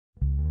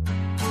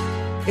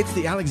It's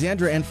the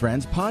Alexandra and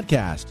Friends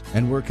podcast,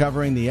 and we're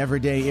covering the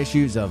everyday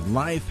issues of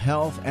life,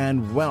 health,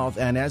 and wealth.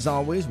 And as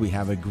always, we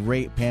have a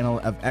great panel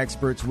of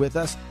experts with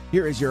us.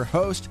 Here is your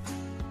host,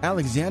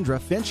 Alexandra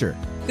Fincher.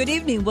 Good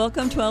evening.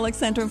 Welcome to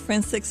Alexandra and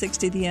Friends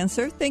 660 The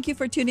Answer. Thank you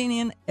for tuning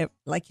in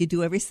like you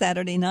do every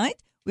Saturday night.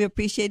 We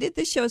appreciate it.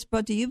 This show is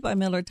brought to you by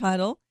Miller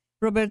Title,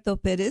 Roberto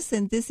Perez.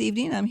 And this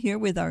evening, I'm here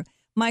with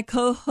my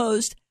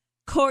co-host,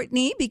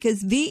 Courtney,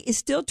 because V is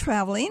still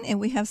traveling, and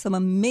we have some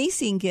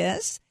amazing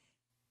guests.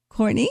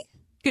 Courtney?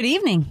 Good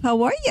evening.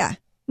 How are you?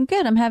 I'm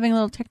good. I'm having a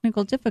little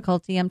technical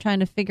difficulty. I'm trying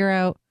to figure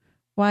out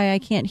why I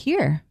can't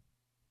hear.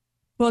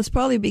 Well, it's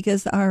probably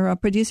because our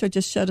producer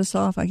just shut us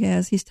off, I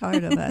guess. He's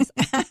tired of us.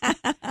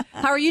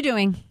 How are you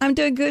doing? I'm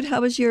doing good. How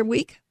was your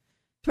week?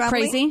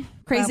 Traveling? Crazy.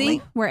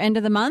 Traveling? We're end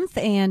of the month,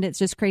 and it's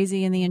just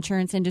crazy in the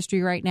insurance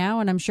industry right now,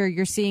 and I'm sure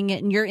you're seeing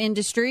it in your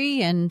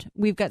industry, and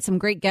we've got some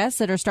great guests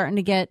that are starting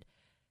to get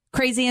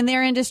crazy in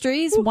their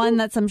industries. Woo-hoo. One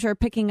that's, I'm sure,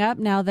 picking up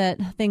now that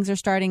things are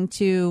starting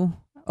to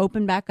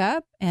open back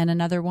up, and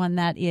another one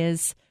that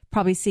is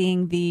probably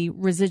seeing the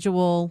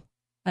residual,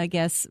 I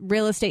guess,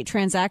 real estate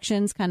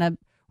transactions kind of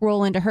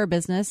roll into her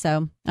business.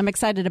 So I'm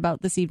excited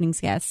about this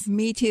evening's guest.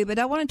 Me too, but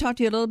I want to talk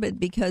to you a little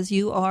bit because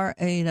you are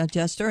an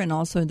adjuster and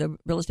also in the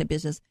real estate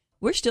business.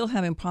 We're still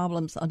having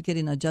problems on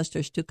getting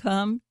adjusters to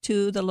come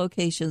to the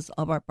locations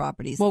of our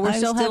properties. Well, we're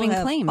still having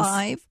have claims.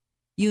 5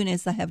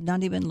 units I have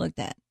not even looked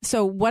at.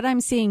 So what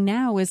I'm seeing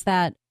now is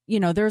that, you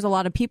know, there's a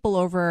lot of people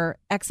over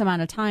X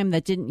amount of time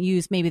that didn't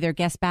use maybe their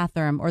guest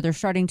bathroom, or they're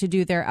starting to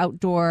do their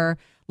outdoor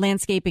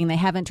landscaping. They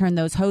haven't turned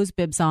those hose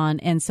bibs on.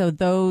 And so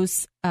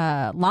those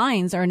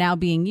lines are now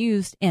being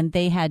used, and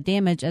they had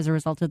damage as a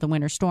result of the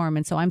winter storm.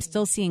 And so I'm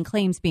still seeing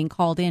claims being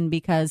called in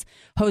because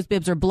hose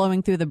bibs are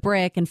blowing through the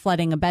brick and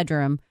flooding a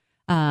bedroom.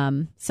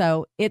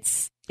 So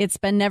it's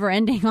been never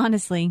ending,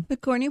 honestly.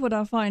 But Courtney, what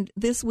I find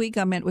this week,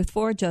 I met with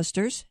 4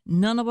 adjusters,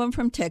 none of them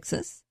from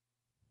Texas,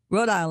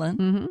 Rhode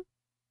Island,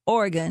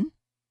 Oregon,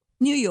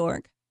 New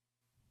York.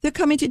 They're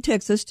coming to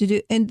Texas to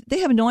do, and they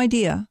have no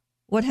idea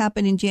what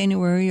happened in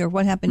January or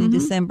what happened in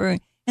December.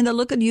 And they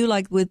look at you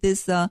like with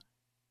this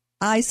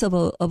eyes of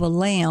a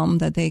lamb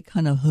that they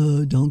kind of,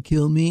 don't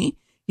kill me,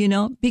 you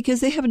know,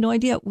 because they have no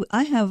idea.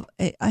 I have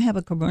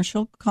a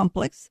commercial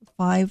complex,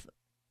 5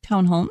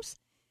 townhomes,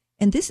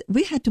 and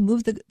we had to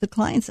move the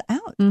clients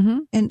out,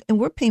 and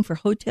we're paying for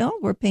hotel,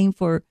 we're paying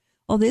for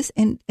all this,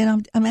 and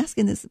I'm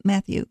asking this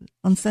Matthew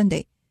on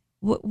Sunday.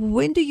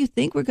 When do you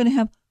think we're going to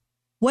have?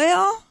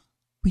 Well,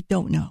 we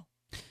don't know.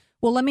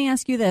 Well, let me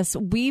ask you this.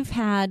 We've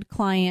had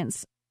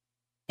clients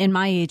in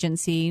my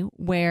agency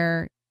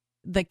where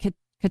the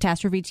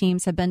catastrophe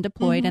teams have been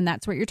deployed, and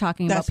that's what you're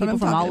talking about. People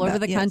from all over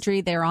the country.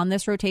 They're on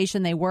this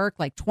rotation. They work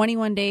like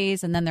 21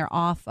 days, and then they're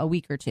off a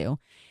week or 2.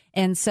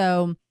 And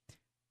so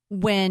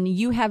when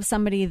you have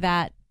somebody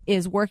that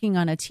is working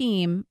on a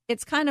team,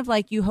 it's kind of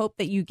like you hope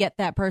that you get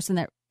that person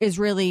that is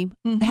really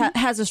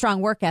has a strong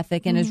work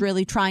ethic and is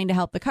really trying to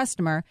help the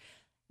customer.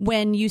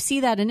 When you see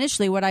that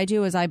initially, what I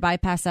do is I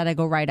bypass that. I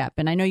go right up.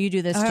 And I know you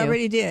do this too. I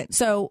already did.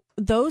 So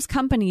those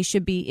companies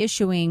should be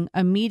issuing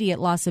immediate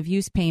loss of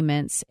use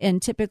payments.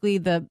 And typically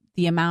the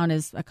amount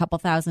is a couple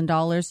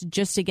 $1,000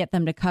 just to get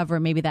them to cover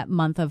maybe that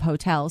month of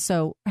hotel.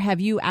 So have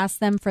you asked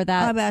them for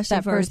that? I've asked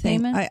them for first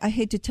payment? I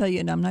hate to tell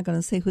you, and I'm not going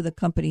to say who the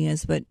company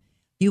is, but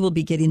you will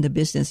be getting the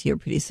business here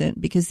pretty soon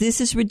because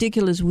this is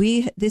ridiculous.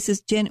 This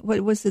is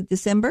what was it,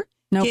 December?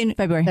 No,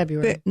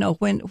 February. No,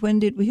 when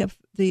did we have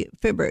the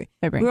February?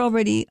 February. We're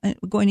already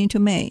going into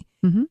May.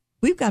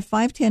 We've got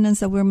 5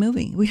 tenants that we're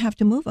moving. We have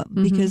to move them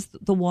because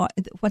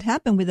what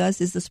happened with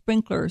us is the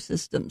sprinkler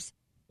systems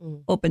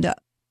opened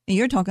up. And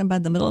you're talking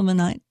about the middle of the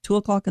night,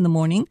 2:00 in the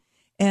morning,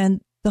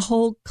 and the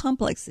whole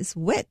complex is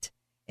wet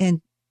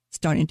and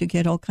starting to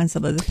get all kinds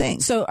of other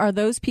things. So are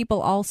those people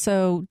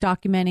also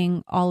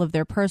documenting all of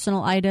their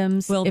personal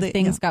items if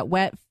things got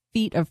wet?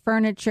 Feet of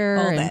furniture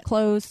and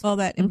clothes. All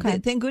that. Okay.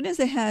 Thank goodness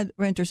they had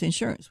renter's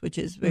insurance, which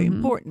is very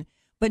important.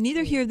 But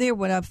neither here nor there,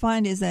 what I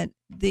find is that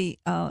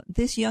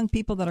these young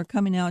people that are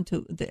coming out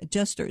to the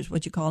adjusters,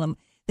 what you call them,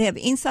 they have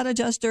inside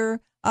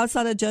adjuster,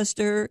 outside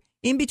adjuster,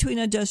 in between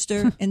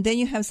adjuster, and then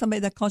you have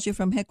somebody that calls you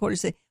from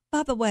headquarters and say,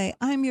 by the way,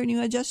 I'm your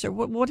new adjuster.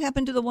 What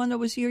happened to the one that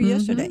was here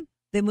yesterday?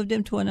 They moved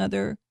him to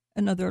another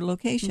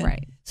location.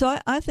 Right. So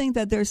I think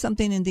that there's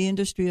something in the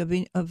industry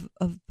of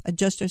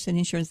adjusters and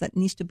insurance that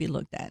needs to be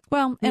looked at.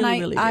 Well,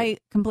 really, and I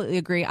completely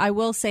agree. I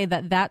will say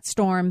that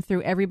storm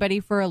threw everybody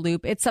for a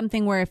loop. It's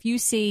something where if you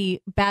see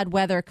bad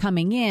weather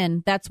coming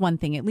in, that's one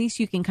thing. At least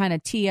you can kind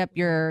of tee up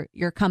your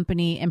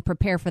company and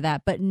prepare for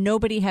that. But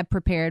nobody had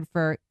prepared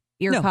for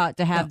ERCOT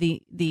to have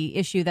the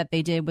issue that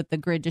they did with the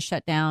grid to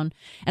shut down.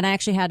 And I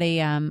actually had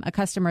a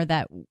customer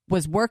that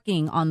was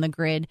working on the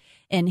grid,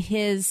 and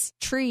his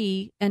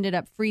tree ended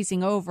up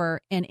freezing over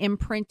and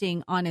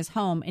imprinting on his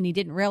home, and he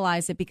didn't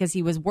realize it because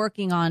he was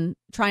working on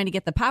trying to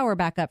get the power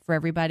back up for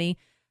everybody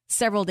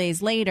several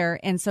days later.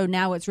 And so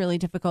now it's really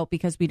difficult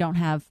because we don't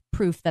have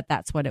proof that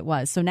that's what it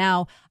was. So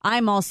now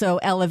I'm also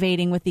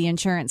elevating with the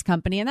insurance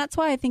company. And that's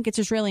why I think it's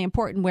just really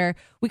important where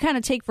we kind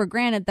of take for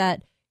granted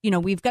that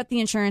we've got the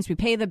insurance, we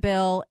pay the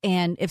bill,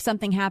 and if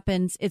something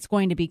happens, it's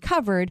going to be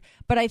covered.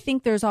 But I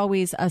think there's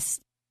always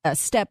a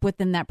step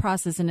within that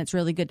process, and it's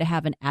really good to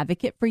have an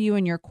advocate for you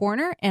in your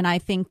corner. And I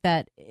think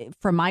that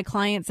for my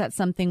clients, that's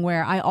something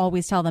where I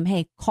always tell them,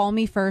 hey, call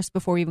me first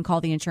before we even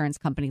call the insurance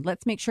company.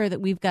 Let's make sure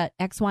that we've got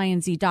X, Y,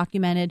 and Z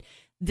documented.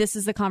 This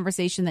is the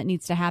conversation that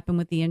needs to happen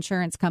with the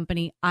insurance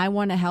company. I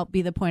want to help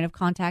be the point of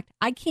contact.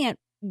 I can't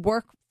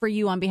work for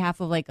you on behalf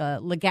of like a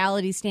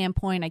legality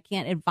standpoint. I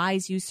can't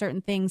advise you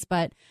certain things,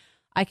 but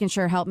I can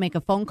sure help make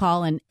a phone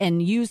call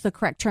and use the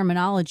correct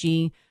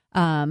terminology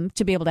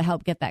to be able to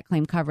help get that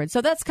claim covered.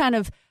 So that's kind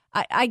of,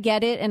 I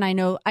get it. And I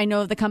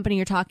know the company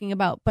you're talking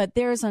about, but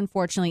there's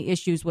unfortunately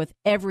issues with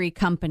every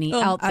company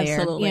out there,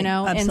 absolutely.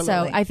 And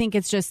so I think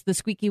it's just the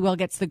squeaky wheel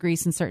gets the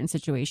grease in certain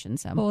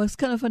situations. So. Well, it's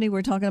kind of funny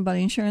we're talking about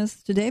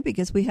insurance today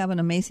because we have an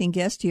amazing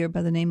guest here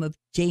by the name of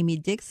Jamie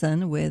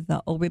Dixon with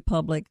Old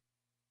Republic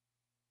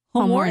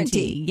Home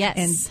Warranty. Yes.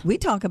 And we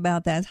talk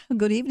about that.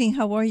 Good evening.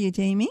 How are you,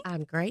 Jamie?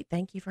 I'm great.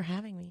 Thank you for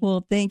having me.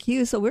 Well, thank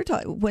you. So we're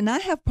talking, when I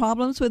have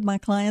problems with my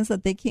clients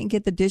that they can't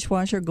get the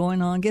dishwasher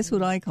going on, guess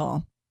what I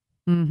call?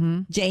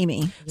 Mm-hmm.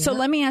 Jamie. Yeah. So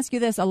let me ask you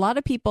this. A lot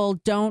of people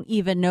don't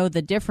even know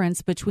the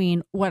difference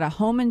between what a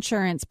home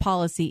insurance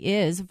policy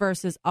is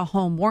versus a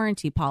home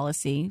warranty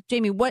policy.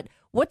 Jamie, what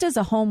does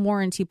a home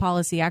warranty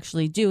policy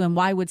actually do, and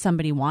why would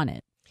somebody want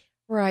it?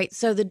 Right.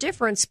 So the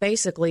difference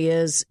basically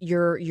is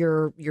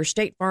your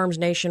State Farms,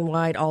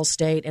 Nationwide,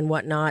 Allstate, and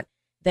whatnot.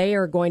 They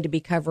are going to be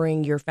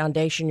covering your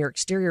foundation, your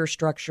exterior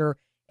structure,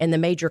 and the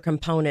major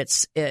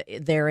components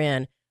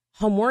therein.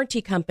 Home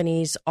warranty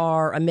companies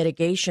are a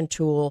mitigation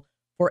tool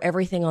for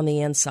everything on the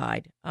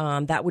inside.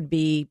 That would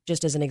be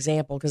just as an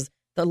example, because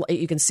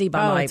you can see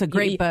by my. It's a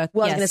great book.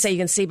 Well, yes. I was going to say you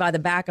can see by the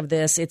back of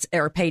this.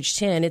 Or page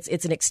 10.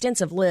 It's an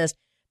extensive list,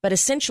 but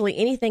essentially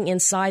anything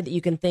inside that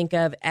you can think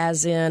of,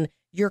 as in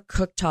your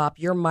cooktop,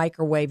 your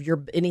microwave,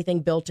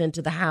 anything built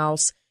into the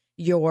house,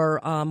 your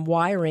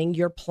wiring,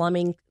 your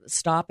plumbing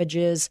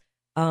stoppages,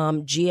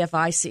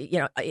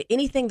 GFIC,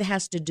 anything that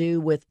has to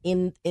do with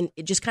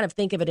just kind of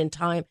think of it in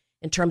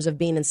terms of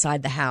being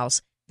inside the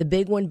house. The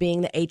big one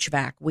being the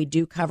HVAC. We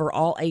do cover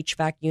all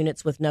HVAC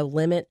units with no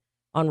limit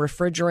on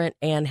refrigerant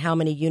and how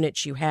many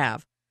units you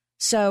have.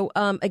 So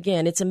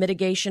again, it's a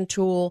mitigation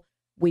tool.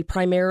 We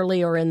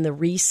primarily are in the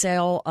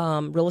resale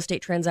real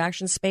estate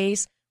transaction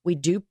space. We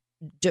do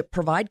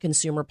provide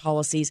consumer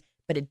policies,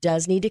 but it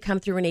does need to come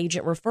through an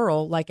agent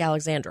referral like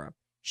Alexandra.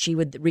 She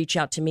would reach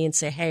out to me and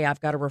say, hey, I've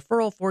got a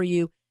referral for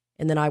you,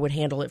 and then I would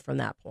handle it from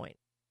that point.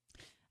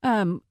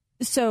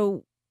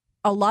 So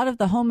a lot of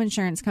the home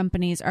insurance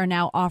companies are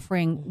now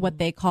offering what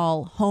they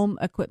call home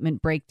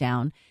equipment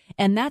breakdown,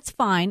 and that's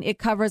fine. It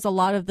covers a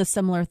lot of the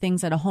similar things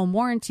that a home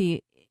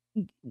warranty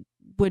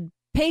would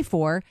pay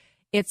for.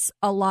 It's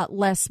a lot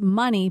less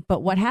money,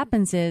 but what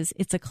happens is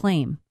it's a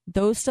claim.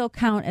 Those still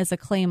count as a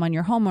claim on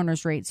your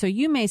homeowner's rate. So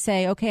you may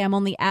say, okay, I'm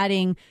only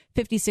adding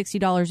 $50,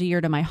 $60 a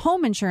year to my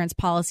home insurance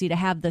policy to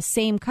have the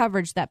same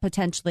coverage that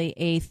potentially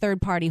a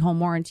third-party home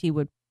warranty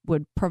would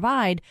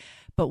provide.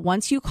 But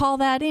once you call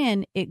that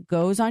in, it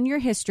goes on your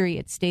history.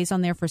 It stays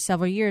on there for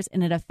several years,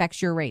 and it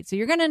affects your rate. So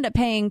you're going to end up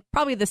paying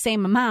probably the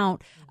same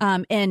amount,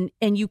 and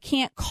you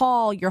can't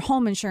call your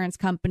home insurance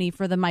company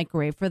for the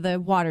microwave, for the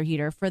water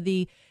heater, for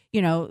the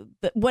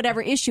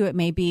whatever issue it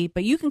may be.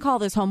 But you can call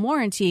this home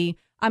warranty,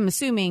 I'm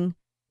assuming,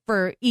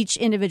 for each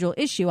individual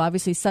issue,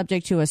 obviously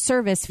subject to a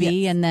service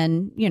fee, yes. And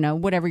then,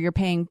 whatever you're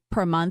paying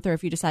per month, or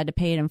if you decide to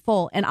pay it in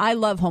full. And I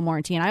love home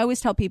warranty. And I always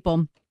tell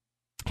people,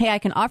 hey, I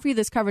can offer you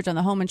this coverage on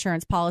the home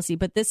insurance policy,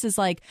 but this is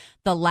like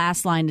the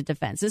last line of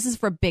defense. This is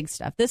for big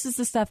stuff. This is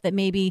the stuff that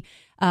maybe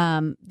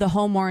the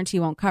home warranty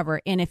won't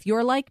cover. And if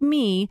you're like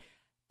me,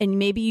 and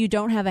maybe you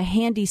don't have a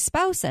handy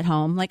spouse at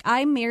home, like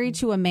I'm married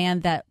to a man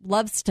that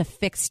loves to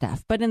fix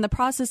stuff, but in the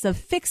process of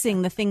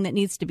fixing the thing that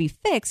needs to be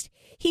fixed,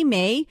 he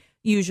may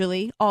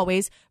usually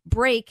always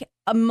break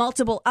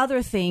multiple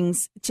other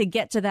things to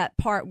get to that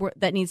part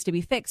that needs to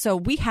be fixed. So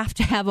we have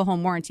to have a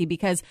home warranty,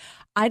 because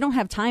I don't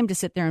have time to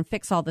sit there and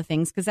fix all the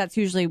things, because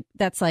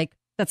that's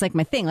like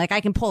my thing. Like I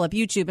can pull up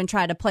YouTube and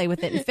try to play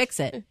with it and fix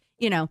it,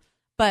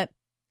 but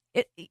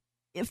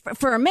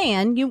for a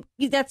man, you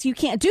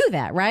can't do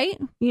that, right?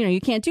 You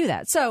can't do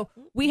that. So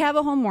we have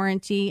a home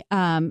warranty,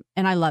 and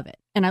I love it.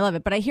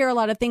 But I hear a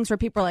lot of things where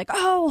people are like,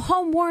 oh,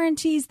 home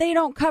warranties, they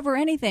don't cover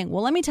anything.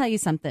 Well, let me tell you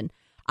something.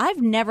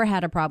 I've never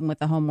had a problem with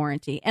the home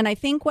warranty. And I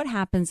think what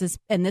happens is,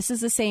 and this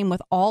is the same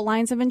with all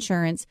lines of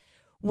insurance,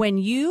 when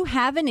you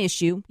have an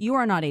issue, you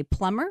are not a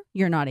plumber,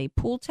 you're not a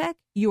pool tech,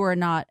 you are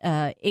not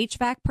a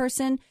HVAC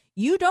person,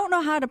 you don't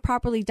know how to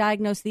properly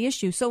diagnose the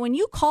issue. So when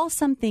you call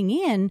something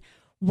in,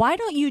 why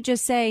don't you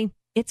just say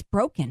it's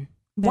broken?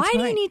 Why do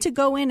you need to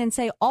go in and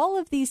say all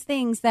of these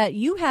things that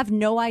you have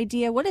no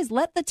idea what is?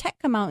 Let the tech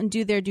come out and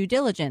do their due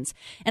diligence.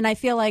 And I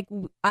feel like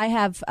I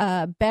have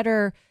a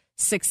better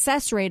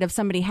success rate of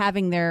somebody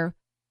having their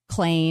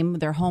claim,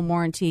 their home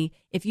warranty,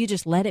 if you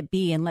just let it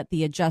be and let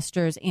the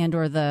adjusters and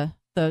or the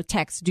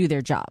techs do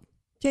their job.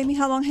 Jamie,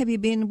 how long have you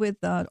been with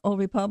Old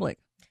Republic?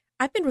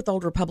 I've been with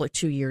Old Republic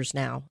 2 years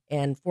now,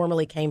 and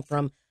formerly came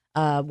from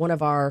One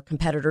of our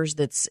competitors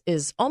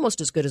is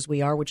almost as good as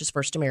we are, which is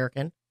First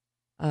American.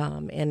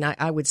 And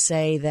I would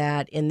say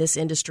that in this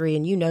industry,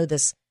 and you know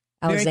this,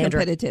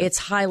 Alexandra, it's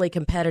highly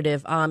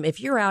competitive. If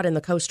you're out in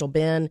the coastal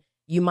bend,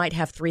 you might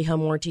have 3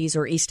 home warranties,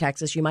 or East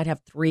Texas, you might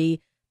have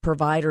 3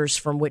 providers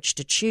from which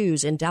to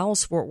choose. In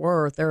Dallas-Fort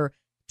Worth, there are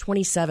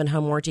 27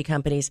 home warranty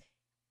companies.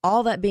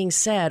 All that being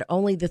said,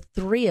 only the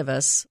 3 of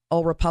us,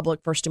 Old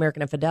Republic, First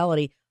American, and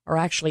Fidelity, are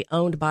actually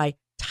owned by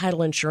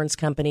title insurance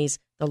companies,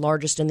 the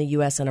largest in the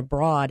U.S. and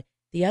abroad.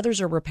 The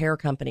others are repair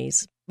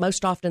companies,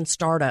 most often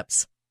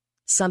startups.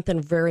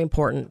 Something very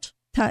important.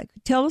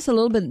 Tell us a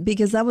little bit,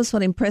 because that was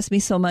what impressed me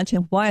so much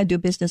and why I do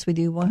business with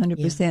you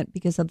 100%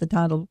 because of the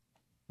title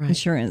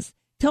insurance.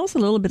 Tell us a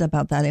little bit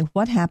about that and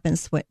what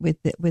happens with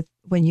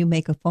when you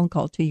make a phone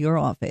call to your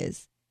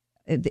office.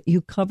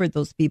 You cover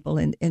those people,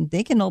 and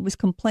they can always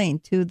complain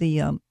to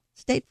the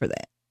state for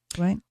that,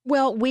 right?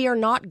 Well, we are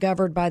not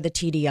governed by the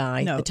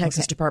TDI, the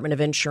Texas Department of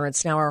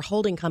Insurance. Now, our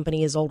holding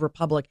company is Old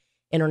Republic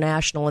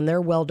International, and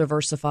they're well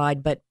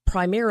diversified, but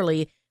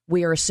primarily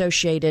we are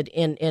associated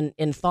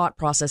in thought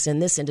process in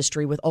this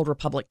industry with Old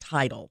Republic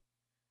Title.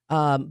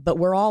 But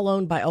we're all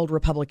owned by Old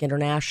Republic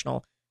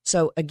International.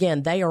 So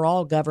again, they are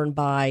all governed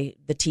by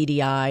the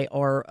TDI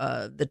or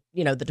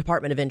the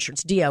Department of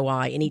Insurance,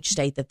 DOI, in each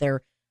state that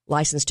they're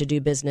licensed to do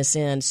business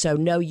in. So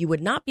no, you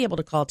would not be able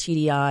to call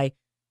TDI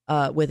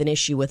with an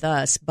issue with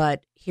us.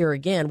 But here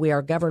again, we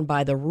are governed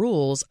by the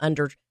rules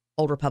under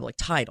Old Republic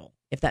Title,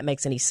 if that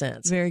makes any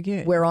sense. Very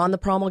good. We're on the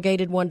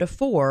promulgated 1 to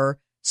 4,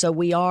 so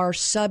we are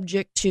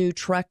subject to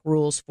TREC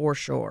rules for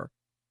sure.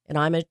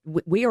 And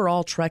we are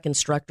all TREC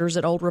instructors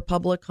at Old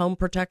Republic Home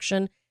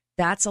Protection.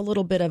 That's a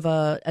little bit of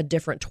a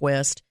different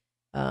twist.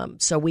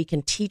 So we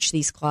can teach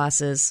these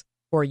classes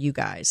for you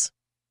guys.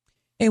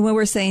 And when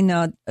we're saying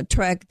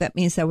TREC, that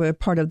means that we're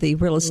part of the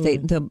real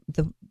estate, the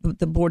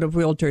Board of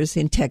Realtors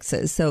in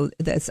Texas. So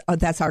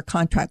that's our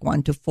contract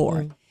 1 to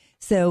 4.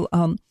 So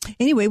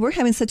anyway, we're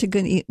having such a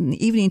good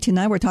evening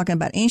tonight. We're talking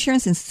about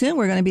insurance, and soon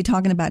we're going to be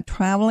talking about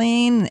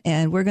traveling,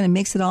 and we're going to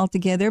mix it all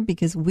together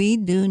because we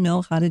do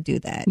know how to do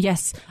that.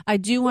 Yes, I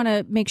do want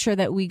to make sure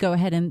that we go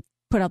ahead and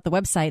put out the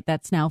website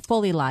that's now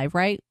fully live,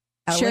 right?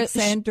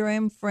 Alexandra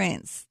and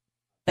Friends.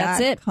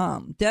 That's it.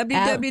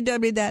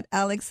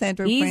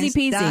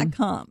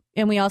 www.alexandraandfriends.com.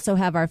 And we also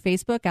have our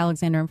Facebook,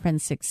 Alexandra and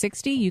Friends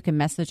 660. You can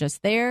message us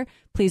there.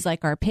 Please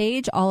like our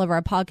page. All of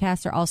our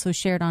podcasts are also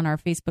shared on our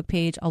Facebook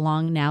page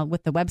along now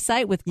with the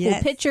website with cool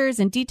pictures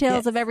and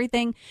details of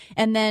everything.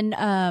 And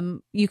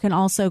then you can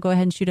also go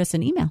ahead and shoot us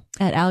an email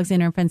at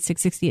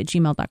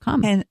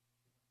alexandraandfriends660@gmail.com. And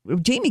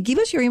Jamie, give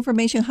us your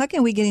information. How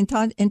can we get in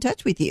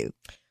touch with you?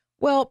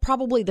 Well,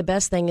 probably the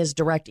best thing is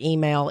direct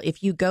email.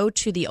 If you go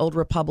to the Old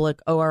Republic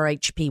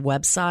ORHP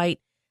website,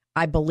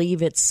 I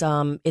believe it's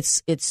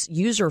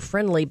user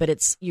friendly,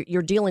 but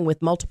you're dealing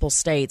with multiple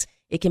states.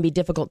 It can be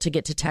difficult to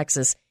get to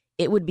Texas.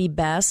 It would be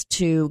best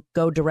to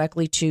go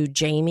directly to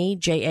Jamie,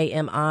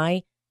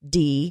 JAMID,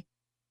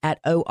 at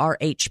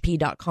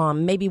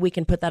orhp.com. Maybe we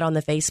can put that on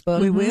the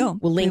Facebook. We will.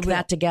 We'll link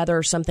that together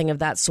or something of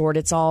that sort.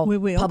 It's all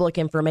public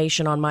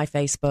information on my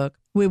Facebook.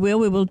 We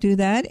will do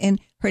that. And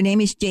her name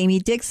is Jamie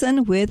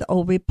Dixon with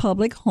Old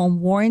Republic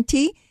Home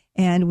Warranty.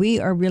 And we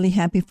are really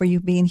happy for you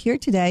being here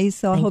today.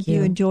 So I hope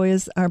you enjoy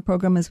our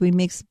program as we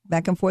mix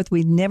back and forth.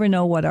 We never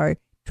know what our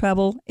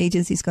travel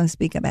agency is going to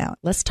speak about.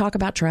 Let's talk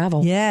about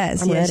travel.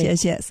 Yes.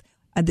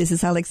 This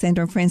is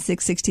Alexandra and Friends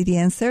 660 The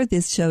Answer.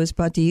 This show is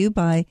brought to you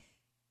by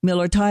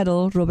Miller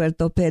Title,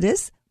 Roberto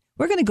Perez.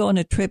 We're going to go on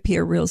a trip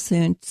here real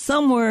soon,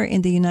 somewhere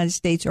in the United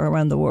States or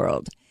around the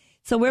world.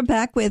 So we're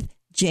back with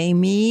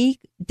Jamie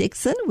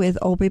Dixon with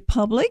Old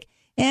Republic,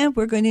 and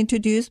we're going to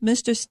introduce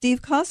Mr.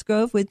 Steve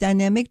Cosgrove with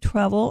Dynamic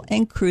Travel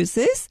and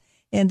Cruises.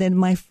 And then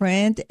my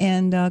friend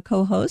and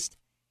co-host,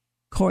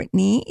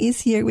 Courtney, is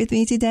here with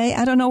me today.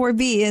 I don't know where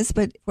V is,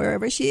 but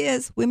wherever she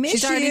is, we miss you.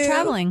 She's already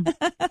traveling.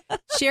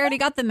 She already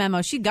got the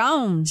memo. She's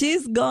gone.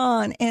 She's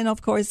gone. And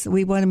of course,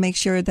 we want to make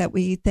sure that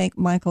we thank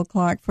Michael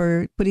Clark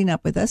for putting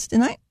up with us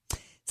tonight.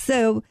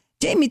 So,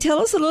 Jamie, tell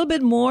us a little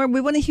bit more.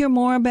 We want to hear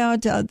more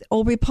about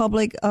Old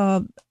Republic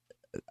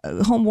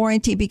Home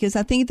Warranty, because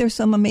I think there's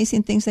some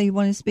amazing things that you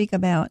want to speak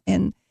about.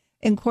 And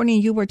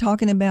Courtney, you were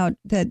talking about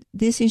that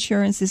this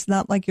insurance is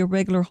not like your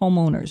regular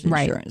homeowner's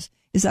insurance. Right.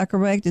 Is that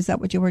correct? Is that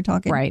what you were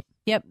talking? Right.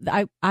 Yep.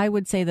 I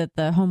would say that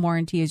the home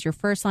warranty is your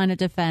first line of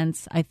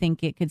defense. I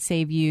think it could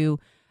save you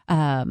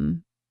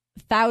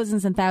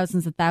thousands and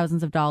thousands and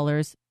thousands of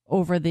dollars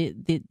over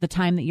the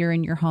time that you're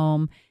in your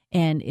home.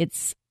 And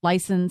it's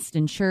licensed,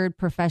 insured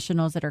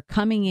professionals that are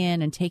coming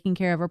in and taking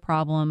care of a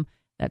problem.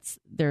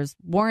 There's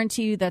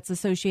warranty that's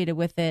associated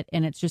with it,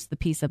 and it's just the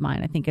peace of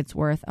mind. I think a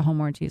home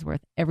warranty is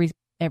worth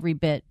every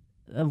bit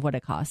of what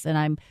it costs.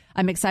 And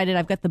I'm excited.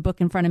 I've got the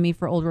book in front of me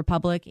for Old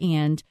Republic,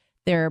 and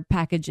their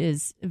package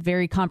is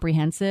very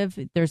comprehensive.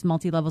 There's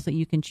multi-levels that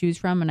you can choose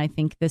from, and I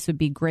think this would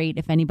be great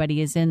if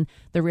anybody is in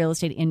the real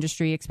estate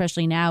industry,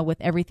 especially now with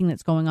everything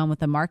that's going on with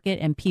the market,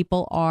 and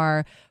people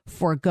are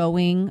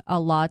foregoing a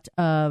lot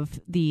of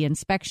the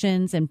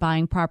inspections and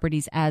buying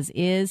properties as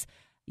is.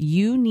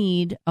 you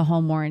need a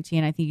home warranty,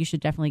 and I think you should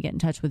definitely get in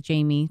touch with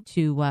Jamie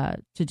to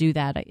do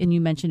that. And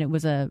you mentioned it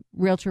was a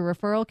realtor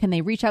referral. Can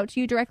they reach out to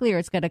you directly, or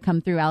it's going to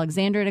come through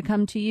Alexandra to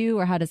come to you,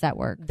 or how does that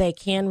work? They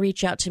can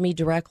reach out to me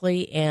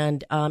directly,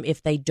 and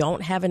if they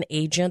don't have an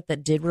agent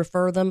that did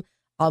refer them,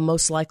 I'll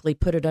most likely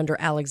put it under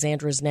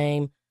Alexandra's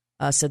name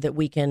so that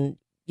we can,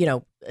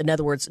 in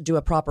other words, do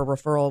a proper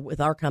referral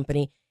with our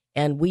company.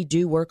 And we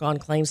do work on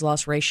claims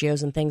loss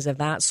ratios and things of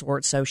that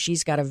sort. So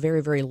she's got a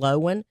very, very low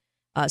one.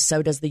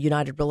 So does the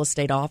United Real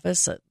Estate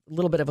Office. A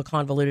little bit of a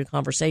convoluted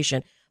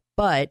conversation.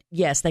 But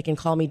yes, they can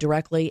call me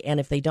directly. And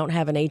if they don't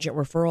have an agent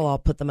referral, I'll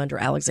put them under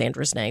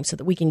Alexandra's name so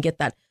that we can get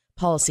that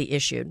policy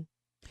issued.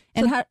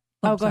 And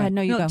go ahead.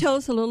 No, you go. Tell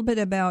us a little bit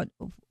about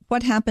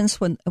what happens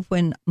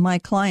when my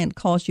client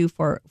calls you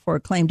for a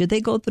claim. Do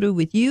they go through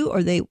with you,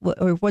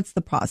 or what's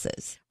the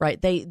process? Right.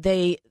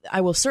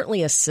 I will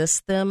certainly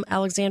assist them,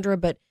 Alexandra,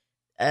 but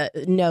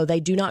no, they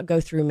do not go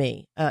through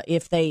me.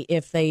 If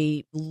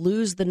they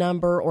lose the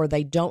number or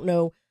they don't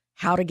know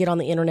how to get on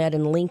the internet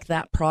and link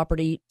that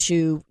property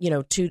to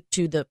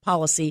the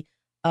policy,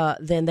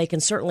 then they can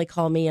certainly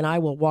call me and I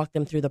will walk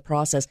them through the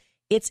process.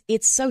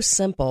 It's so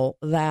simple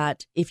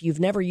that if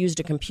you've never used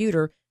a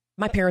computer,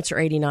 my parents are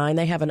 89.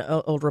 They have an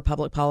Old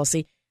Republic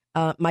policy.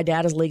 My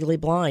dad is legally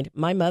blind.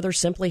 My mother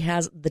simply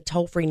has the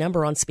toll-free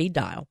number on speed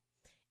dial.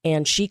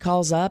 And she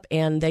calls up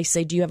and they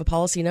say, do you have a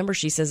policy number?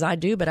 She says, I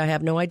do, but I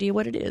have no idea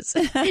what it is.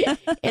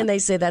 And they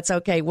say, that's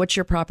okay. What's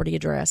your property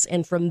address?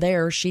 And from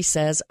there, she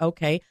says,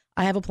 okay,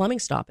 I have a plumbing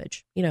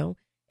stoppage, or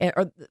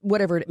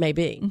whatever it may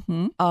be.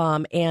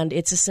 Mm-hmm. And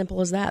it's as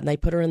simple as that. And they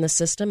put her in the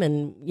system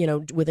and,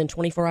 within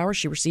 24 hours,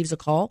 she receives a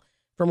call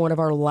from one of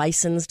our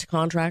licensed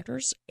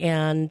contractors.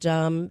 And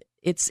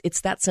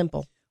it's that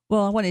simple.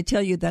 Well, I want to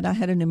tell you that I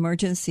had an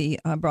emergency.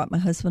 I brought my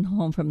husband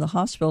home from the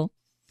hospital.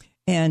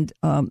 And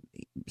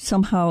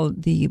somehow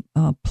the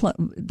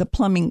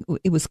plumbing,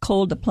 it was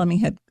cold. The plumbing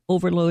had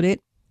overloaded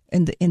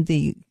in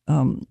the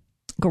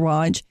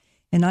garage.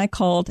 And I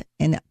called,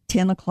 and at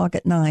 10 o'clock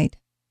at night,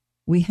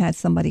 we had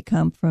somebody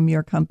come from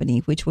your company,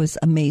 which was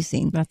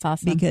amazing. That's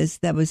awesome. Because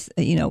that was,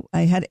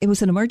 it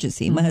was an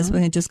emergency. Mm-hmm. My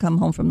husband had just come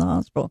home from the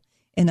hospital,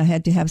 and I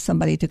had to have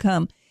somebody to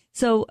come.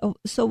 So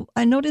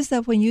I noticed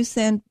that when you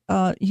send,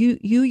 you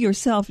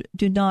yourself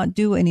do not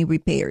do any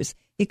repairs.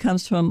 It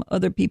comes from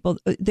other people.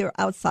 They're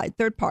outside,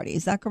 third party.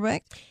 Is that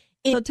correct?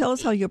 So tell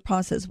us how your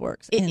process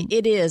works.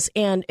 It is,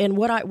 and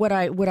what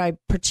I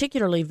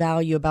particularly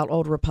value about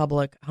Old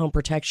Republic Home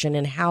Protection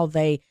and how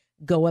they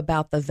go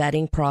about the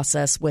vetting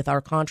process with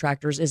our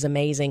contractors is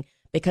amazing.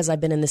 Because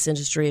I've been in this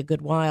industry a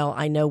good while,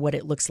 I know what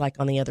it looks like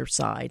on the other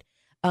side.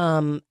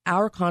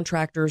 Our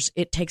contractors,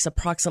 it takes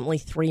approximately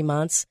 3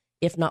 months,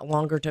 if not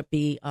longer,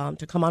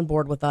 to come on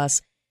board with us.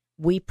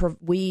 We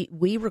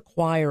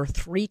require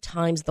 3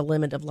 times the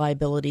limit of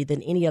liability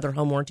than any other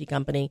home warranty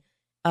company,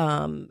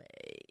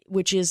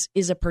 which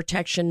is a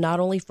protection not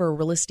only for a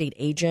real estate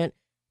agent,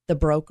 the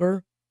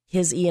broker,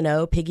 his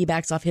E&O,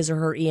 piggybacks off his or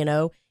her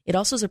E&O. It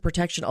also is a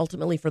protection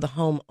ultimately for the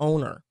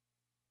homeowner.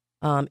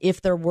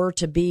 If there were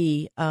to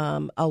be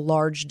a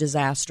large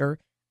disaster,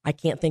 I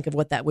can't think of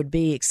what that would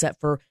be except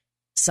for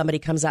somebody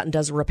comes out and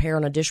does a repair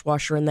on a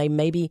dishwasher and they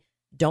maybe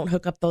don't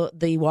hook up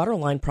the water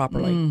line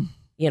properly.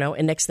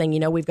 And next thing you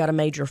know, we've got a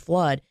major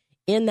flood.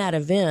 In that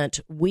event,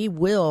 we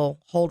will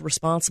hold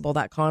responsible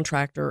that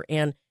contractor,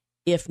 and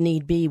if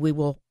need be, we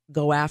will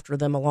go after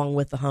them along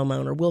with the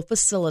homeowner. We'll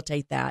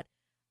facilitate that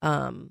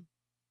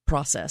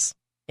process.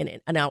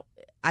 And now,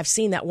 I've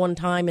seen that one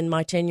time in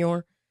my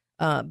tenure,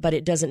 but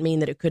it doesn't mean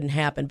that it couldn't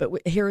happen.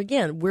 But here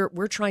again,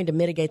 we're trying to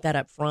mitigate that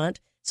up front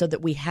so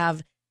that we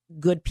have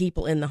good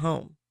people in the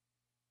home.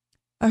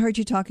 I heard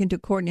you talking to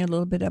Courtney a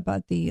little bit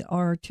about the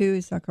R2.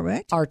 Is that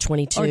correct?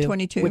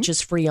 R22, which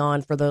is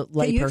Freon for the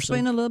layperson. Can you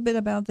explain a little bit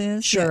about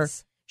this? Sure.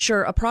 Yes.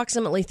 Sure.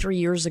 Approximately 3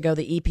 years ago,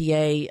 the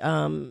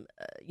EPA,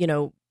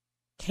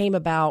 came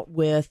about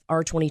with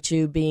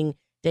R22 being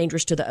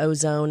dangerous to the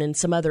ozone and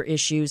some other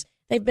issues.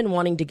 They've been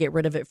wanting to get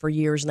rid of it for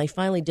years, and they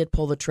finally did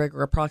pull the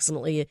trigger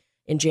approximately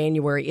in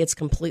January. It's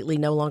completely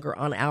no longer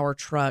on our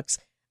trucks.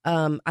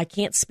 I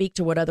can't speak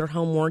to what other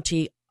home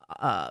warranty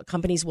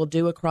companies will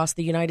do across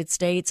the United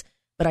States,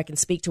 but I can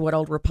speak to what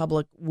Old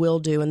Republic will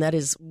do, and that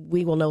is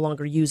we will no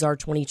longer use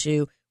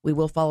R22. We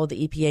will follow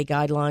the EPA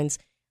guidelines.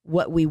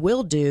 What we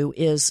will do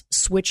is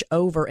switch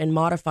over and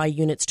modify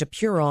units to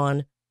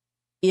Puron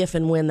if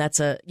and when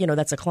that's a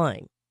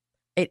claim.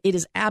 It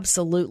is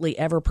absolutely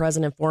ever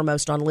present and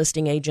foremost on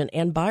listing agent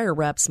and buyer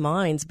reps'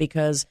 minds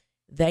because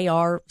they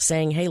are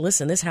saying, hey,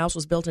 listen, this house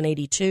was built in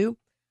 82.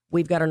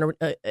 We've got an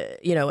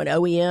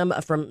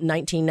OEM from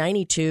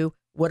 1992.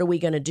 What are we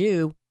going to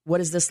do? What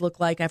does this look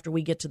like after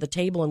we get to the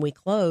table and we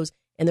close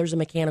and there's a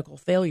mechanical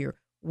failure?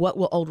 What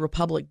will Old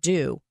Republic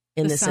do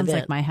in this event? Sounds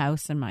like my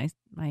house and my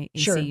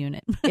AC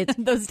unit.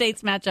 Those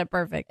dates match up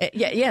perfect.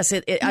 Yes,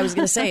 I was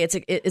going to say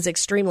it's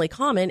extremely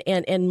common,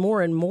 and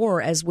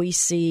more as we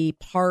see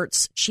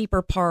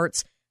cheaper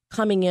parts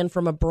coming in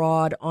from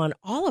abroad on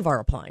all of our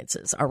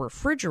appliances, our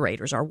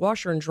refrigerators, our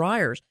washer and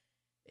dryers.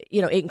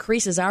 it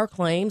increases our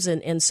claims.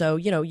 And so,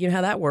 you know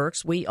how that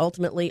works. We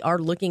ultimately are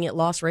looking at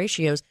loss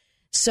ratios.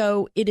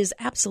 So it is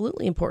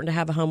absolutely important to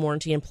have a home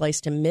warranty in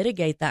place to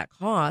mitigate that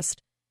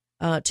cost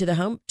to the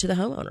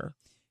homeowner.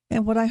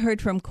 And what I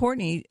heard from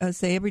Courtney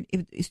say,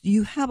 if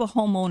you have a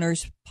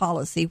homeowner's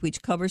policy,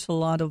 which covers a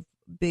lot of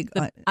big.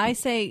 I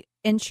say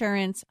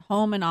insurance,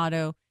 home and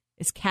auto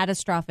is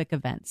catastrophic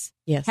events.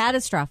 Yes,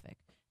 catastrophic.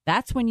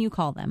 That's when you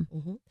call them.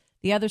 Mm-hmm.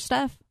 The other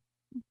stuff,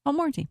 home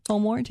warranty.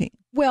 Home warranty.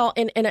 Well,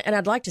 and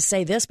I'd like to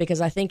say this because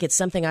I think it's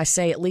something I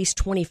say at least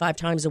 25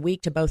 times a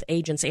week to both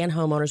agents and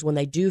homeowners when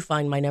they do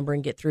find my number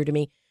and get through to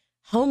me.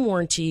 Home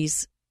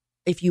warranties,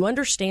 if you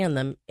understand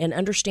them and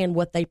understand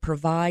what they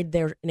provide,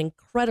 they're an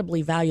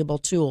incredibly valuable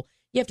tool.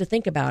 You have to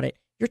think about it.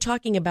 You're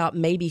talking about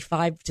maybe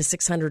 $500 to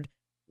 $600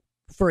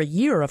 for a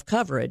year of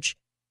coverage,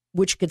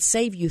 which could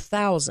save you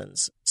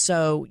thousands.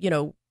 So,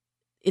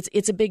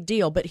 it's a big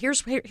deal. But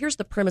here's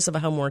the premise of a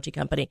home warranty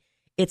company.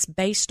 It's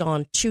based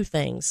on two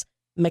things: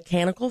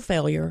 mechanical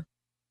failure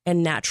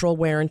and natural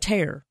wear and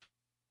tear.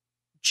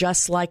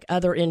 Just like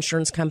other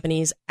insurance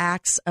companies,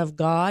 acts of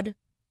God,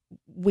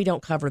 we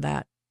don't cover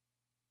that.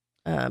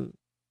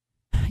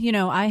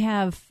 I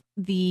have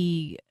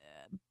the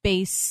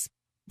base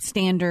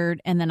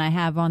standard, and then I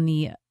have on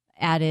the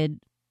added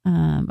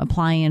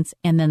appliance,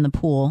 and then the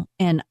pool.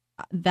 And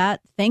that,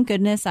 thank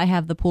goodness, I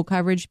have the pool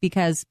coverage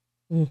because,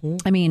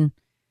 I mean,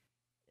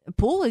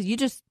 pool is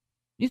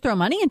you throw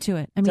money into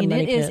it. I mean,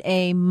 it is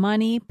a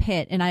money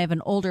pit, and I have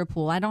an older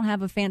pool. I don't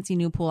have a fancy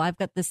new pool. I've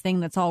got this thing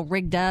that's all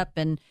rigged up,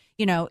 and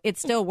it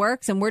still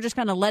works, and we're just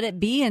going to let it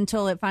be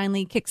until it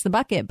finally kicks the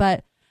bucket.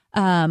 But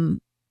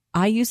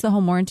I use the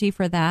home warranty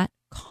for that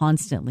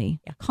constantly.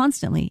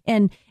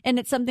 And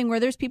it's something where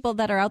there's people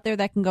that are out there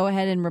that can go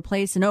ahead and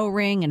replace an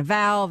O-ring and a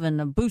valve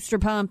and a booster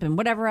pump and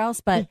whatever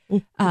else. But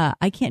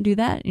I can't do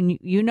that. And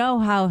you know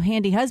how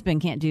handy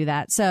husband can't do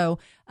that. So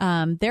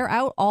they're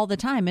out all the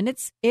time. And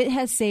it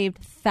has saved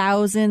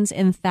thousands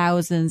and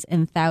thousands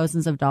and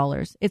thousands of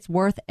dollars. It's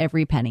worth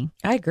every penny.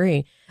 I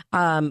agree.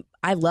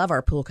 I love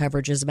our pool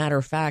coverage, as a matter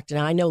of fact. And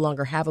I no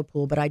longer have a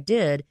pool, but I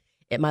did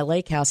at my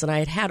lake house. And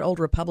I had Old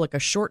Republic a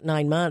short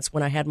 9 months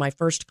when I had my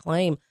first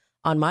claim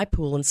on my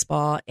pool and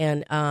spa.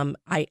 And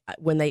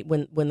when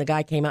the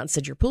guy came out and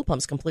said, your pool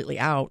pump's completely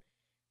out,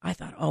 I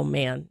thought, oh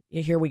man,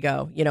 here we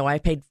go. I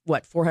paid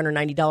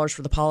 $490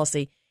 for the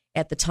policy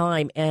at the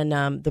time. And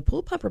the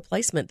pool pump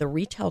replacement, the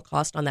retail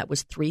cost on that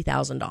was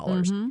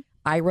 $3,000.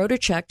 I wrote a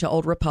check to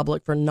Old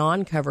Republic for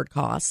non-covered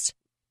costs,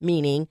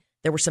 meaning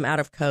there were some out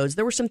of codes.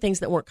 There were some things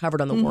that weren't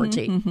covered on the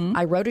warranty.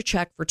 I wrote a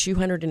check for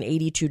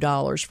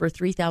 $282 for a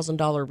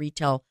 $3,000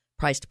 retail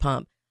priced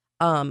pump.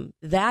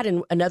 That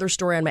and another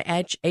story on my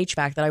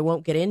HVAC that I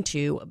won't get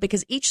into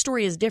because each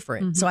story is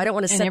different. So I don't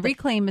want to say every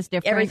claim is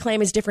different. Every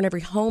claim is different.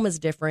 Every home is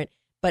different.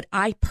 But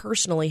I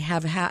personally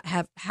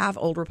have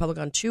Old Republic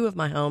on 2 of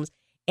my homes,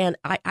 and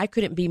I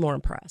couldn't be more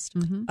impressed.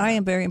 I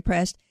am very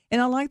impressed.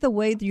 And I like the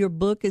way that your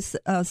book is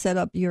set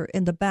up. You're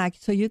in the back,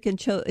 so you can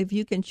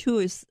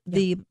choose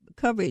the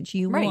coverage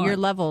you want. Right, your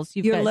levels.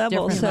 You've got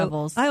different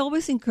levels. I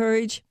always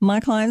encourage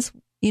my clients,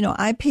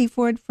 I pay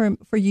for it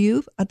for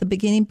you at the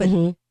beginning,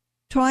 but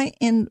try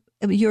in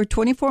your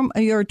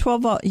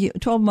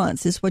 12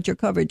 months is what your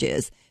coverage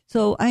is.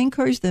 So I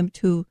encourage them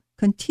to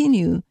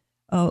continue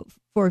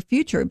for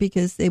future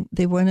because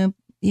they want to,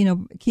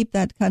 keep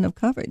that kind of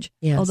coverage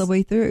all the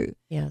way through.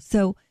 Yes.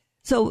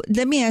 So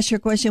let me ask you a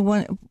question.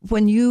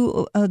 When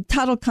you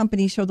title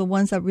companies are the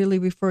ones that really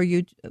refer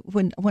you.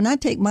 When I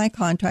take my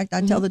contract,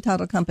 I tell the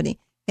title company,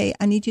 hey,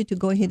 I need you to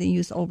go ahead and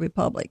use Old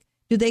Republic.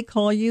 Do they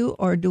call you,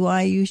 or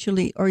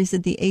is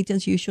it the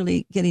agents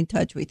usually get in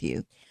touch with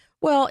you?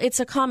 Well, it's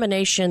a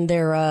combination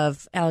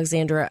thereof,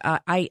 Alexandra.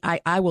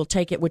 I will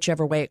take it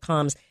whichever way it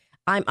comes.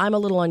 I'm a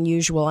little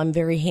unusual. I'm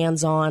very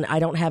hands-on. I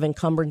don't have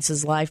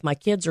encumbrances life. My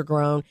kids are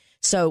grown.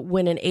 So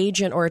when an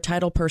agent or a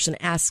title person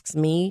asks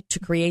me to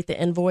create the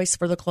invoice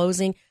for the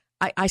closing,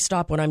 I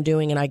stop what I'm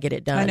doing and I get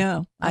it done. I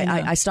know.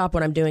 I stop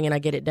what I'm doing and I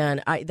get it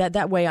done.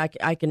 That way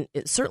I can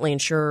certainly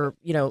ensure,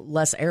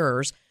 less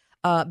errors.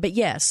 But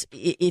yes,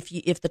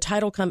 if the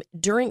title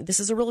this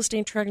is a real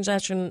estate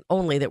transaction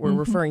only that we're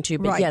referring to,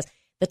 but yes,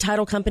 the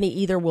title company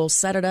either will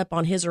set it up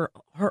on his or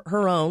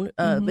her own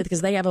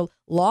because they have a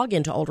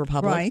login to Old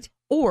Republic,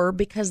 or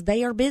because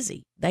they are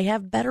busy. They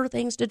have better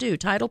things to do.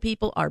 Title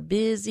people are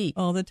busy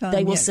all the time.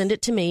 They will send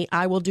it to me.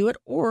 I will do it,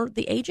 or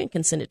the agent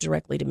can send it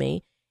directly to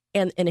me.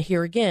 And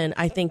here again,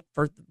 I think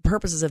for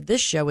purposes of this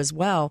show as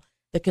well,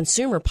 the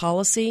consumer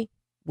policy,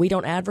 we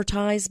don't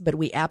advertise, but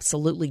we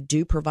absolutely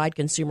do provide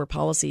consumer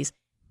policies.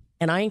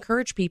 And I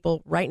encourage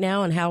people right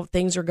now and how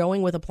things are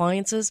going with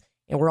appliances,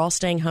 and we're all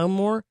staying home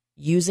more,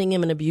 using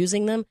them and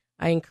abusing them,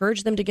 I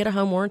encourage them to get a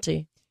home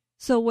warranty.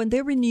 So when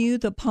they renew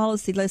the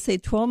policy, let's say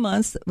 12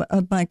 months,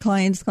 my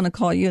client's going to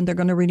call you and they're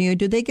going to renew.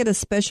 Do they get a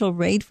special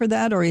rate for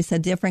that, or is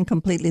it different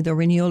completely? The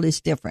renewal is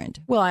different?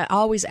 Well, I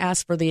always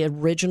ask for the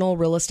original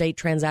real estate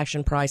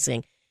transaction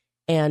pricing,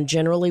 and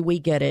generally we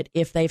get it.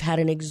 If they've had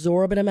an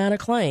exorbitant amount of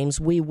claims,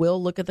 we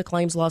will look at the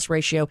claims loss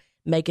ratio,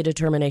 make a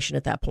determination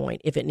at that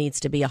point if it needs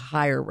to be a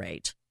higher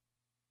rate.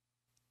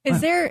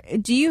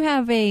 Do you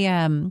have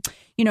a,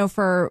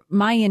 for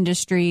my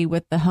industry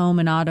with the home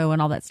and auto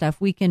and all that stuff,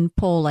 we can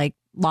pull like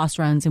loss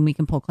runs and we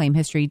can pull claim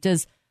history.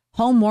 Does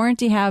home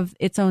warranty have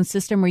its own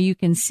system where you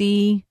can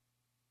see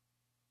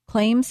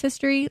claims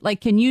history?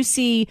 Like, can you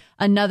see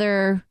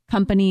another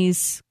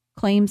company's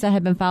claims that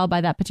have been filed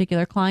by that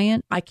particular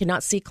client? I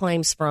cannot see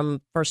claims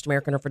from First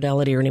American or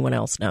Fidelity or anyone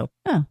else, no.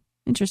 Oh,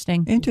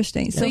 interesting.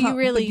 So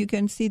you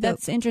can see that.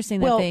 That's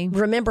interesting. Well,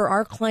 remember,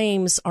 our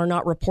claims are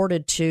not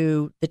reported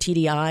to the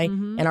TDI,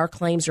 and our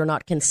claims are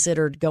not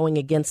considered going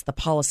against the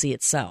policy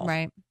itself.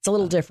 Right. It's a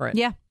little different.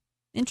 Yeah.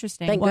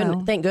 Interesting.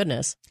 Thank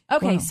goodness.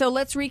 Okay, so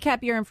let's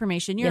recap your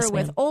information. You're Yes,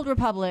 with ma'am. Old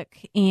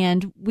Republic,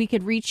 and we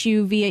could reach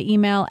you via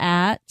email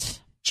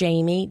at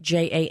Jamie,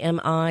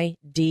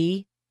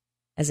 JAMID,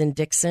 as in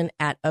Dixon,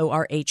 at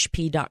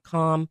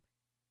orhp.com.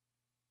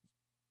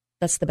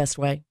 That's the best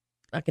way.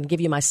 I can give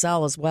you my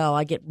cell as well.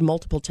 I get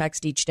multiple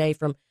texts each day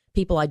from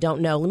people I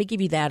don't know. Let me give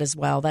you that as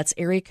well. That's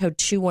area code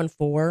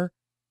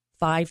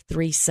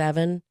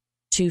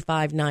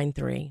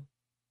 214-537-2593.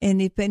 And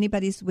if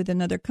anybody's with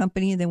another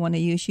company and they want to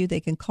use you,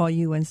 they can call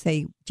you and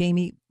say,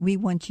 Jamie, we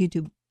want you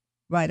to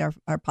write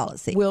our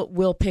policy.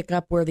 We'll pick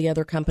up where the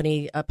other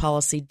company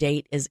policy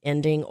date is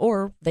ending,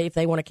 or if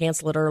they want to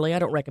cancel it early. I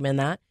don't recommend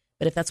that.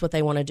 But if that's what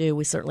they want to do,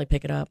 we certainly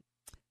pick it up.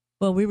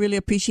 Well, we really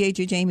appreciate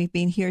you, Jamie,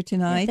 being here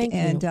tonight. Thank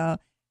you.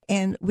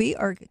 And we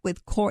are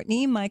with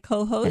Courtney, my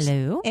co-host,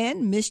 Hello.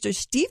 and Mr.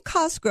 Steve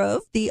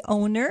Cosgrove, the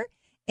owner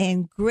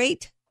and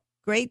great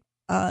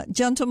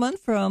gentleman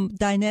from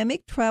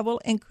Dynamic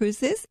Travel and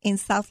Cruises in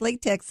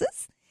Southlake,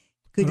 Texas.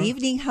 Good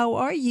evening. How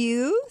are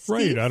you,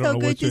 Great. Steve? I don't so know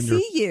good what's to in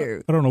see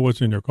you. I don't know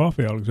what's in your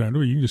coffee,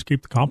 Alexander. You can just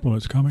keep the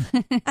compliments coming.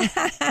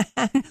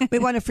 We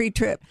want a free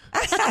trip.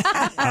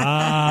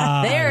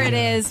 there it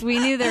is. We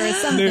knew there was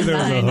something Knew there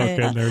was a behind hook it.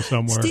 in there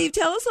somewhere. Steve,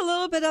 tell us a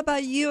little bit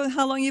about you and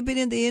how long you've been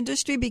in the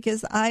industry,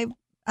 because I've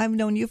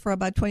known you for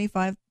about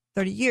 25,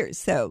 30 years.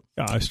 So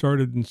Yeah, I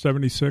started in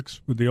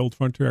 76 with the old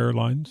Frontier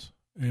Airlines,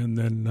 and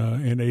then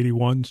in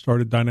 81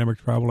 started Dynamic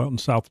Travel out in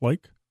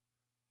Southlake,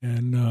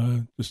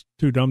 and just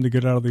too dumb to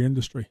get out of the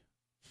industry.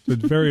 So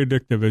it's very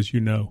addictive, as you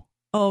know.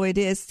 Oh, it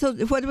is. So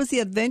what was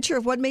the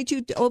adventure? What made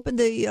you open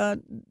the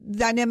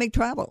Dynamic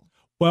Travel?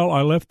 Well,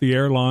 I left the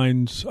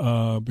airlines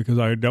because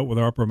I had dealt with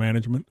upper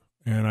management,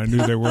 and I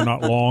knew they were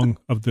not long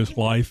of this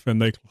life, and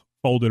they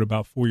folded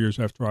about 4 years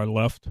after I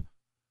left.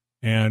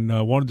 And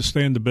wanted to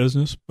stay in the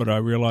business, but I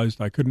realized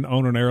I couldn't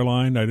own an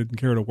airline. I didn't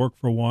care to work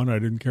for one. I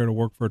didn't care to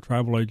work for a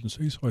travel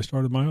agency, so I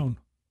started my own.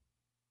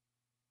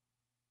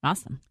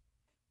 Awesome.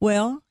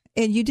 Well,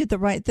 and you did the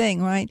right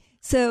thing, right?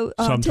 So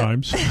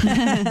Sometimes.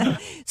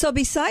 So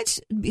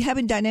besides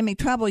having Dynamic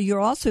Travel,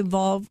 you're also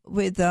involved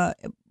with a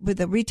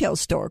retail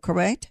store,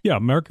 correct? Yeah,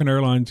 American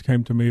Airlines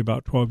came to me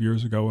about 12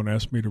 years ago and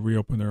asked me to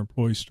reopen their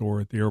employee store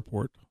at the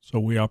airport. So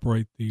we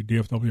operate the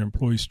DFW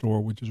employee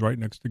store, which is right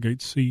next to gate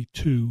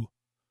C2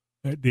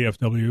 at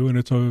DFW, and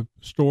it's a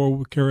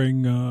store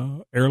carrying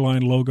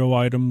airline logo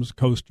items,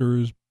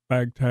 coasters,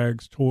 bag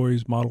tags,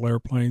 toys, model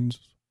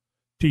airplanes,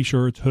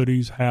 T-shirts,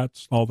 hoodies,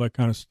 hats, all that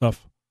kind of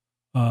stuff,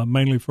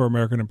 mainly for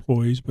American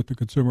employees, but the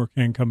consumer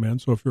can come in.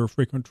 So if you're a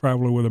frequent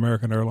traveler with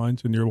American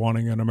Airlines and you're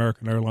wanting an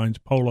American Airlines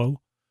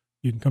polo,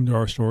 you can come to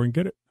our store and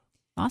get it.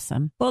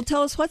 Awesome. Well,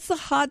 tell us, what's the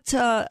hot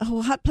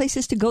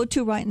places to go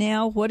to right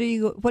now? What do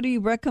you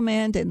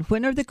recommend? And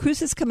when are the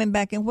cruises coming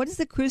back? And what is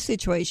the cruise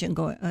situation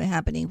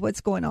happening? What's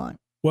going on?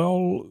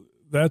 Well,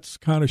 that's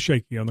kind of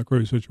shaky on the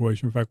cruise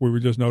situation. In fact, we were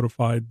just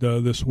notified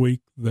this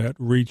week that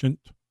Regent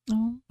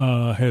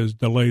has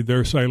delayed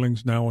their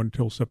sailings now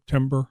until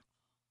September.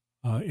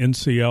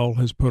 NCL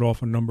has put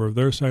off a number of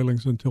their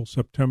sailings until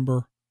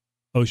September.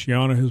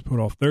 Oceania has put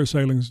off their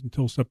sailings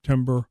until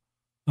September.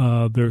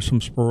 There's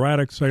some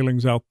sporadic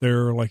sailings out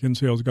there, like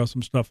NCL's got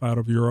some stuff out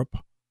of Europe.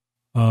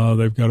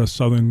 They've got a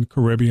Southern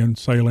Caribbean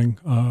sailing,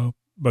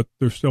 but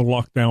they're still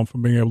locked down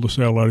from being able to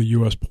sail out of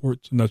U.S.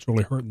 ports, and that's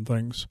really hurting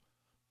things.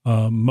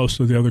 Most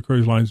of the other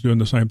cruise lines doing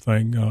the same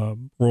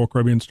thing. Royal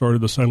Caribbean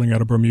started the sailing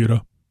out of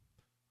Bermuda.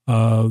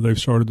 They've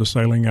started the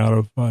sailing out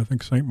of, I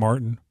think, St.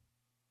 Martin.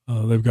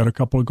 They've got a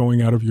couple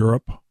going out of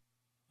Europe.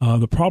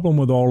 The problem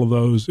with all of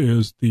those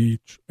is the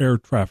air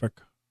traffic.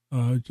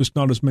 Just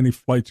not as many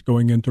flights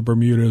going into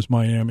Bermuda as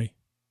Miami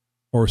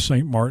or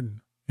St.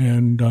 Martin.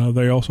 And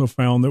they also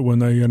found that when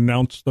they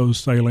announced those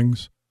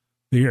sailings,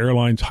 the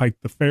airlines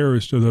hiked the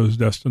fares to those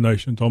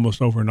destinations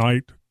almost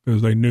overnight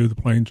because they knew the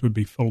planes would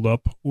be filled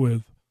up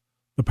with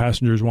the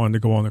passengers wanting to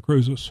go on the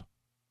cruises.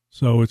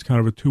 So it's kind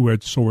of a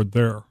two-edged sword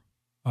there.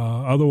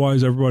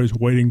 Otherwise, everybody's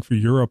waiting for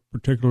Europe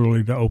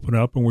particularly to open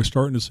up, and we're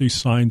starting to see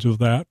signs of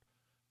that.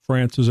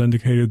 France has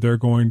indicated they're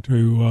going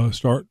to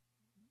start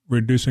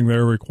reducing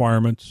their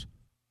requirements.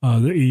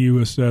 The EU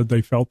has said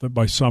they felt that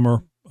by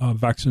summer,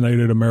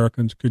 vaccinated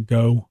Americans could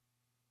go,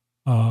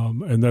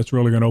 and that's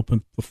really going to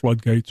open the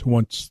floodgates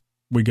once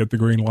we get the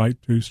green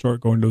light to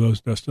start going to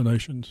those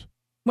destinations.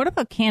 What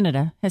about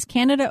Canada? Has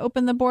Canada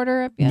opened the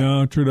border up yet?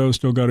 No, Trudeau's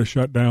still got to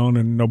shut down,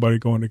 and nobody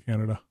going to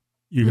Canada.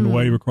 You can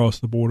wave across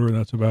the border, and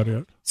that's about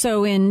it.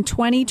 So in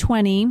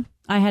 2020,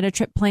 I had a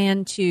trip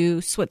planned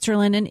to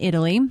Switzerland and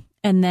Italy,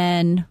 and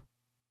then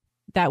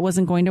that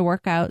wasn't going to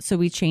work out, so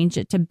we changed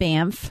it to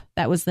Banff.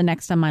 That was the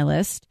next on my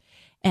list.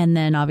 And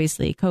then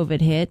obviously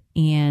COVID hit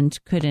and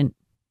couldn't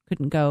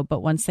go.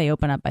 But once they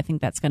open up, I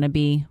think that's going to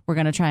be, we're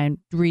going to try and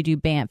redo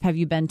Banff. Have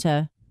you been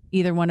to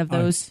either one of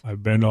those?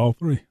 I've been to all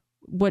three.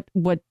 What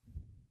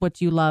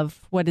do you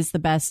love? What is the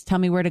best? Tell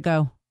me where to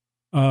go.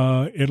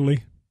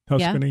 Italy,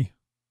 Tuscany. Yeah.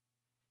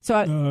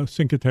 So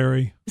Cinque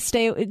Terre.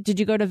 Did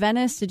you go to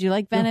Venice? Did you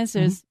like Venice?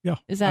 Yeah.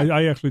 Is that?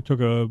 I actually took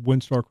a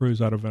Windstar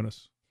cruise out of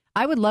Venice.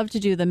 I would love to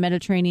do the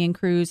Mediterranean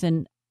cruise,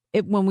 and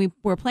when we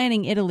were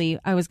planning Italy,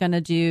 I was going to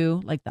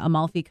do like the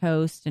Amalfi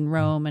Coast and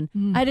Rome, and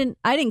I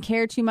didn't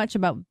care too much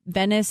about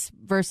Venice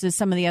versus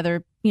some of the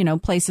other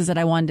places that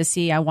I wanted to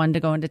see. I wanted to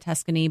go into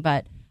Tuscany,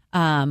 but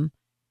I'm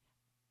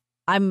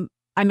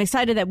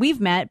excited that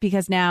we've met,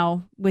 because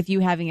now with you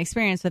having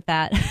experience with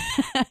that,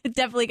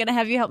 definitely going to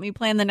have you help me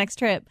plan the next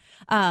trip.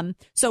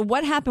 So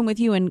what happened with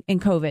you in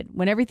COVID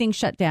when everything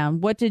shut down?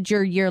 What did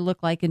your year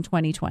look like in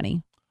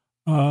 2020?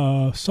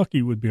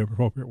 Sucky would be an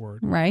appropriate word.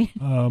 Right.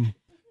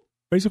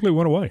 Basically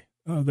went away.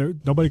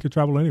 Nobody could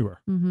travel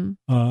anywhere. Mm-hmm.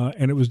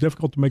 And it was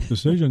difficult to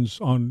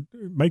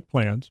make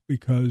plans,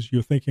 because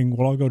you're thinking,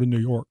 well, I'll go to New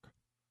York,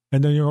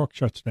 and then New York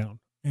shuts down.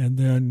 And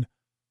then,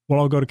 well,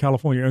 I'll go to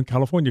California, and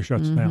California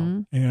shuts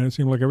down. And it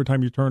seemed like every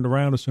time you turned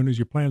around, as soon as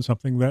you planned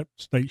something, that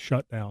state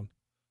shut down.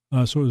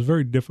 So it was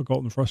very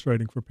difficult and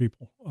frustrating for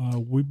people.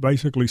 We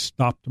basically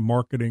stopped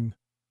marketing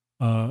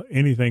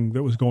anything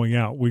that was going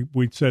out.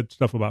 We'd said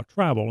stuff about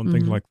travel and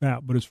things like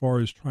that, but as far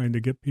as trying to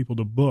get people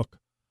to book,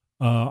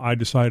 I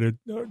decided,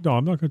 no,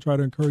 I'm not going to try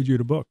to encourage you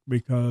to book,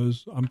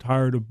 because I'm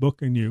tired of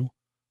booking you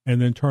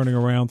and then turning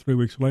around 3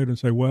 weeks later and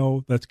say,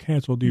 well, that's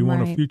canceled. Do you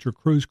want a future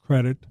cruise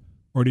credit,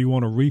 or do you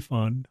want a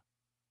refund?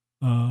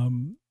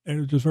 And it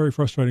was just very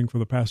frustrating for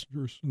the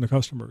passengers and the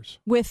customers.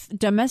 With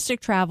domestic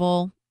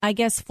travel, I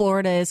guess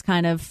Florida is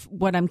kind of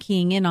what I'm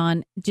keying in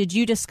on. Did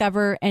you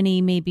discover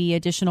any maybe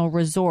additional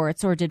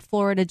resorts, or did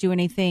Florida do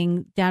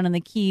anything down in the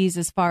Keys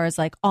as far as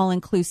like all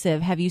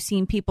inclusive? Have you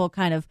seen people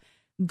kind of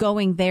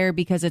going there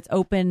because it's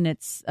open,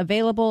 it's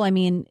available? I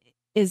mean,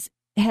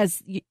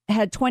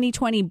 had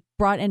 2020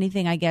 brought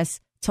anything, I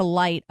guess, to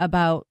light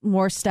about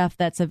more stuff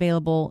that's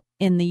available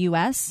in the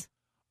U.S.?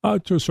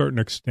 To a certain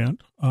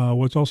extent.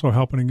 What's also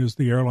happening is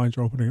the airlines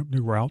are opening up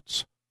new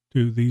routes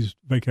to these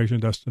vacation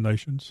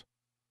destinations.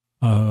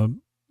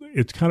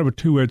 It's kind of a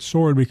two-edged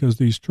sword, because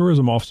these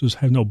tourism offices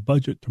have no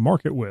budget to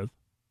market with,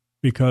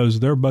 because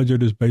their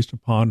budget is based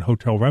upon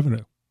hotel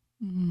revenue.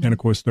 Mm-hmm. And, of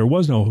course, there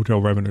was no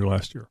hotel revenue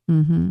last year.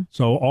 Mm-hmm.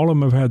 So all of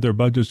them have had their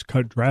budgets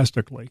cut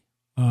drastically.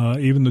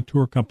 Even the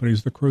tour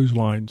companies, the cruise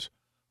lines,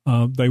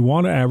 they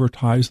want to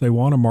advertise, they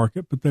want to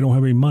market, but they don't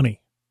have any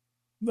money.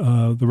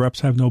 The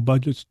reps have no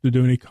budgets to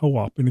do any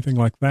co-op, anything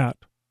like that,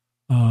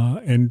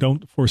 and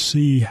don't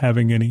foresee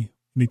having any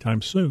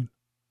anytime soon.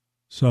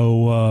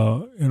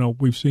 So,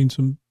 we've seen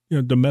some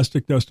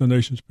domestic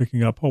destinations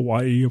picking up.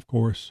 Hawaii, of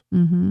course.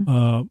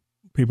 Mm-hmm.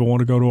 People want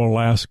to go to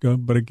Alaska,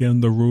 but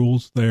again, the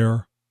rules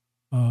there,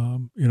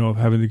 of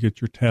having to get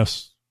your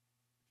tests.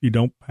 If you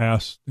don't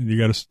pass, then you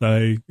got to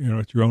stay,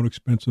 at your own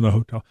expense in the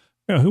hotel.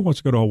 Yeah, who wants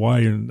to go to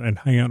Hawaii and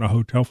hang out in a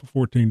hotel for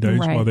 14 days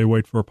while they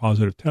wait for a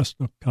positive test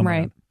to come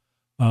in?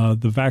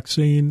 The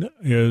vaccine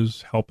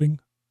is helping.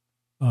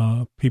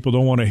 People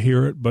don't want to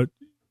hear it, but,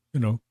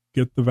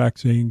 get the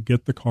vaccine,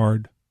 get the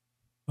card.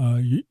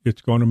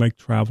 It's going to make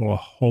travel a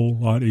whole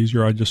lot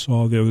easier. I just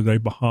saw the other day,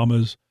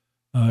 Bahamas.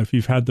 If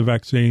you've had the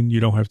vaccine, you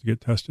don't have to get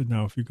tested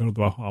now if you go to the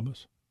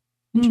Bahamas.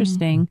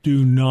 Interesting.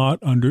 Do not,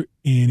 under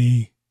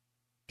any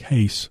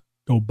case,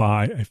 go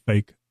buy a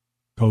fake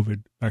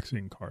COVID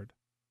vaccine card.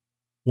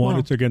 One,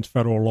 it's against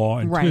federal law.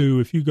 And two,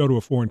 if you go to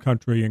a foreign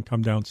country and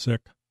come down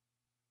sick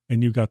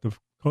and you got the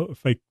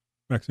fake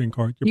vaccine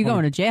card, you're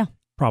going to jail.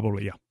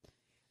 Probably, yeah.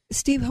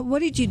 Steve,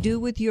 what did you do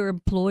with your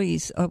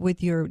employees,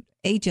 with your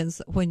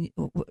agents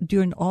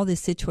during all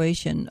this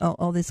situation,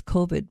 all this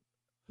COVID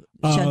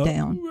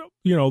shutdown?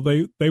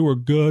 They were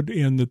good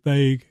in that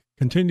they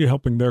continued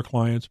helping their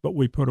clients, but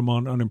we put them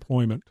on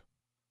unemployment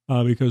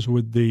because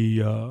with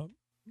the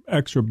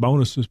extra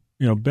bonuses,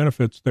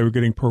 benefits they were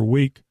getting per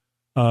week,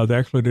 they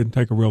actually didn't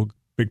take a real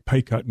big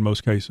pay cut in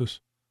most cases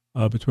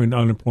between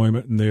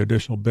unemployment and the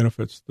additional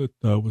benefits that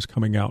was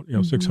coming out,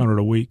 $600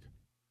 a week.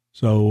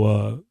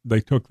 So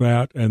they took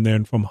that, and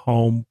then from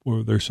home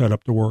where they're set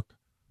up to work,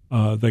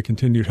 they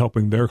continued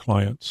helping their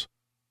clients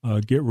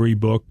get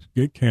rebooked,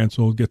 get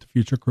canceled, get the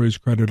future cruise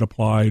credit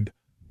applied,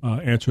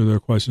 answer their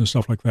questions,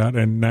 stuff like that.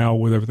 And now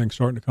with everything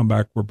starting to come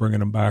back, we're bringing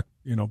them back,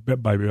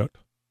 bit by bit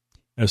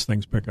as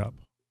things pick up.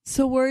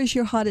 So where is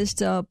your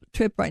hottest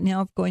trip right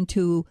now? Going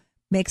to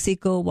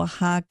Mexico,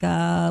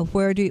 Oaxaca?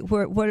 What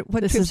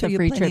this trips is are the you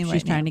free planning trip right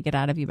she's now? trying to get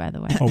out of you, by the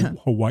way.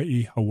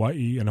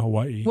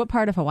 Hawaii. What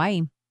part of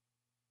Hawaii?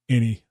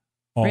 Any.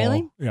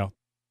 Really? Yeah.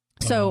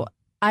 So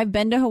I've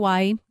been to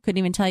Hawaii. Couldn't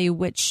even tell you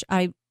which.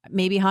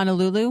 Maybe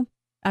Honolulu.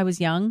 I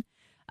was young.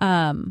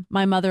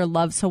 My mother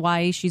loves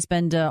Hawaii. She's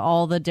been to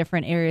all the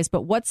different areas.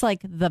 But what's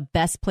like the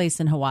best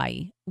place in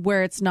Hawaii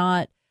where it's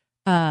not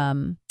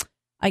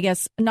I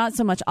guess not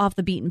so much off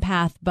the beaten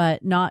path,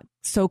 but not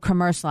so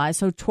commercialized,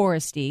 so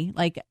touristy.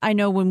 Like I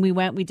know when we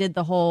went, we did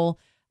the whole,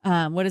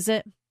 what is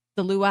it?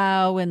 The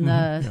luau and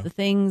the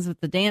things with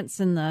the dance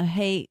and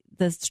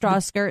the straw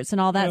skirts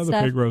and all that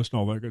stuff. The pig roast and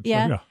all that good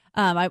stuff.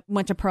 Yeah. I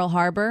went to Pearl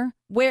Harbor.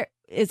 Where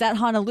is that?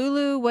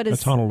 Honolulu?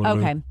 That's Honolulu.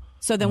 Okay.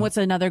 So then what's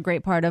another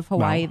great part of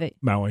Hawaii?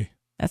 Maui.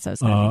 That's what I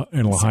was going to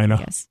and Lahaina.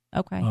 Yes.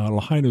 Okay.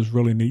 Lahaina is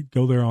really neat.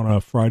 Go there on a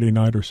Friday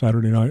night or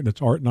Saturday night, and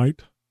it's art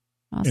night.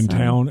 Awesome. In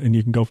town, and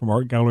you can go from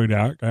art gallery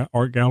to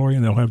art gallery,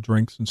 and they'll have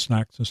drinks and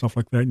snacks and stuff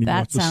like that. And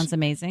that sounds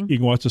amazing. You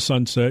can watch the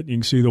sunset. You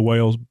can see the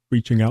whales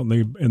beaching out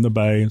in the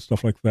bay and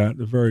stuff like that.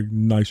 It's a very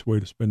nice way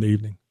to spend the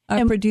evening.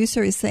 Our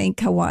producer is saying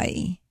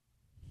Kauai.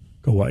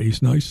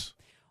 Kauai's nice.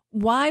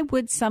 Why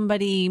would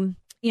somebody,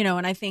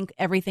 and I think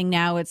everything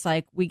now, it's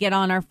like we get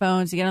on our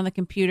phones, we get on the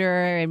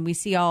computer, and we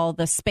see all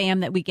the spam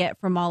that we get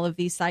from all of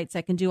these sites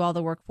that can do all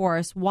the work for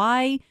us.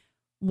 Why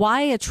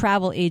a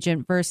travel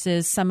agent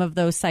versus some of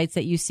those sites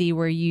that you see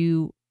where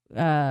you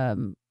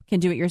can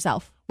do it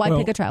yourself? Why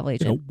pick a travel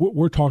agent?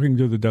 We're talking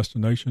to the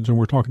destinations and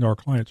we're talking to our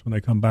clients when they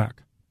come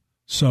back.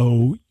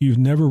 So you've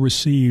never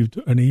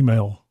received an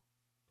email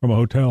from a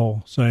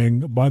hotel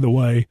saying, by the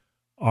way,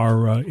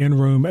 our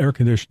in-room air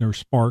conditioner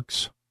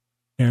sparks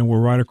and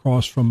we're right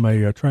across from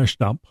a trash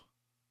dump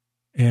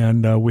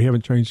and we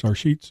haven't changed our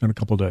sheets in a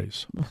couple of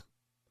days.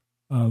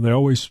 They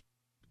always,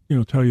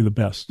 tell you the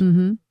best.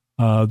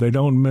 Mm-hmm. They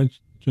don't mention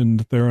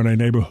that they're in a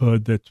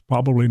neighborhood that's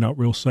probably not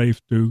real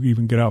safe to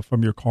even get out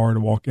from your car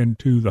and walk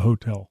into the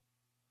hotel.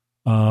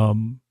 They're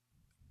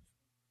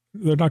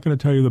not going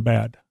to tell you the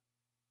bad.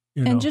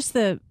 And just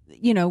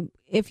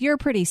if you're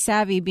pretty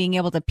savvy, being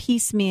able to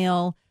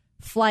piecemeal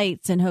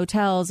flights and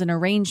hotels and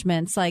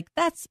arrangements, like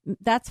that's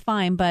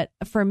fine. But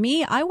for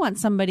me, I want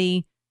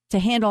somebody to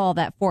handle all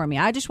that for me.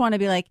 I just want to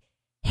be like,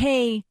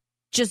 hey,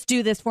 just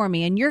do this for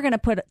me. And you're going to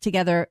put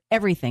together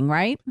everything,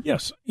 right?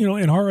 Yes.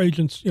 And our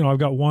agents, I've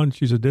got one,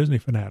 she's a Disney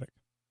fanatic.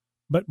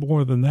 But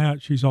more than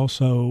that, she's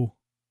also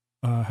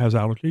has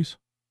allergies.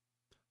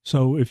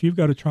 So if you've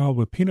got a child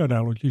with peanut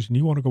allergies and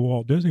you want to go to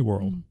Walt Disney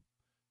World,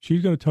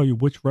 she's going to tell you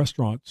which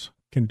restaurants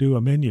can do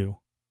a menu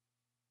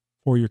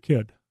for your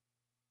kid.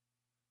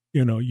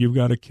 You've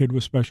got a kid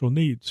with special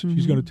needs.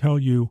 She's going to tell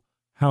you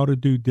how to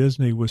do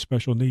Disney with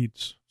special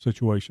needs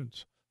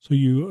situations. So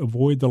you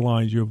avoid the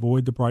lines, you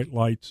avoid the bright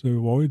lights, you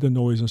avoid the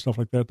noise and stuff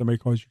like that may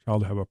cause your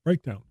child to have a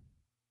breakdown.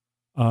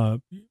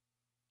 All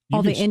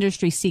the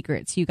industry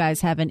secrets you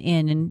guys have in,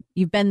 and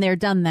you've been there,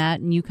 done that,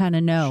 and you kind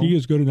of know. She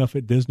is good enough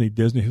at Disney.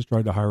 Disney has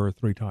tried to hire her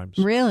 3 times.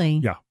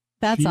 Really? Yeah.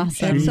 That's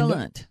awesome.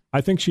 Excellent.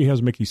 I think she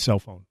has Mickey's cell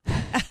phone.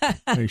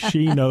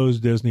 She knows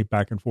Disney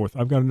back and forth.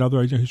 I've got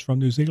another agent who's from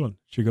New Zealand.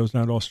 She goes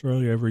down to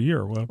Australia every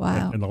year. Well,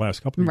 wow. In the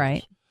last couple of years.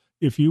 Right.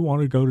 If you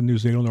want to go to New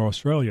Zealand or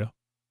Australia,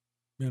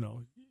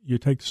 you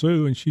take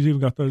Sue, and she's even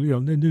got the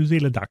the New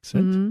Zealand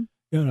accent,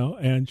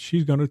 and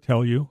she's going to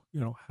tell you,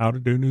 how to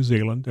do New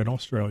Zealand and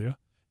Australia.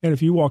 And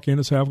if you walk in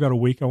and say, I've got a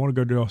week, I want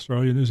to go to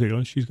Australia, New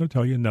Zealand, she's going to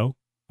tell you, no,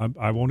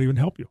 I won't even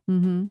help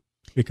you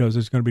because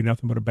it's going to be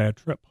nothing but a bad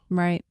trip.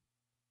 Right.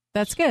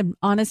 That's good.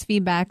 Honest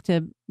feedback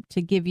to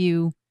give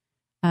you,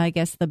 I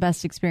guess, the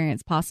best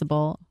experience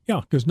possible.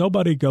 Yeah, because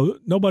nobody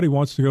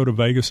wants to go to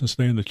Vegas and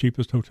stay in the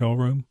cheapest hotel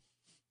room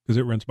because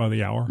it rents by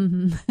the hour.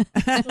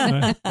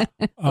 I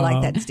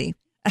like that, Steve.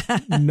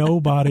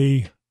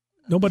 Nobody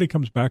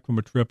comes back from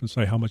a trip and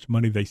say how much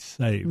money they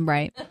saved.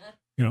 Right.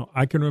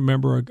 I can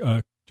remember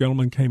a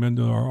gentleman came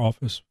into our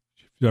office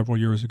several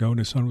years ago, and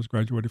his son was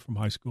graduated from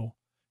high school.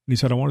 And he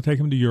said, I want to take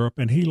him to Europe.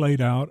 And he laid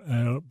out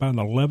about an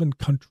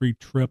 11-country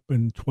trip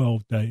in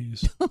 12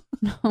 days.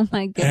 Oh,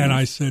 my goodness. And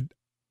I said,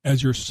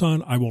 as your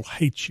son, I will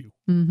hate you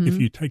if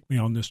you take me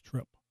on this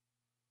trip.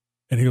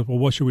 And he goes, well,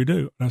 what should we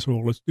do? And I said,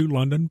 well, let's do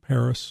London,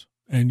 Paris,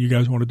 and you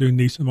guys want to do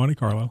Nice and Monte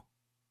Carlo.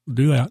 We'll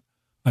do that.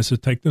 I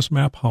said, take this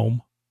map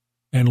home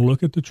and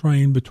look at the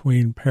train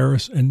between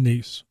Paris and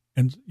Nice.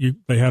 And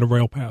they had a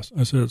rail pass.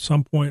 I said, at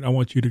some point, I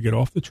want you to get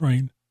off the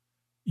train.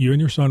 You and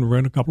your son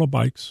rent a couple of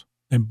bikes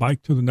and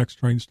bike to the next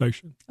train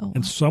station. Oh, wow.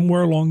 And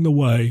somewhere along the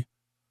way,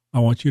 I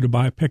want you to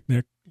buy a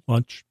picnic,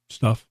 lunch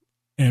stuff,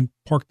 and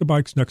park the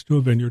bikes next to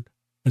a vineyard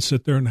and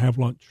sit there and have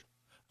lunch.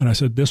 And I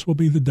said, this will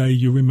be the day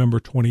you remember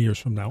 20 years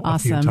from now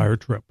of the entire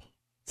trip.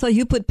 So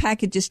you put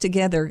packages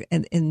together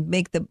and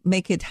make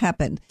it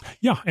happen.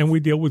 Yeah, and we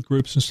deal with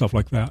groups and stuff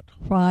like that.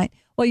 Right.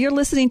 Well, you're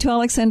listening to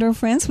Alexandra and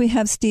Friends. We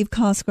have Steve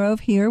Cosgrove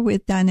here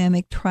with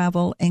Dynamic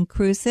Travel and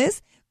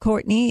Cruises.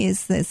 Courtney is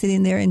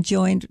sitting there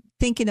enjoying,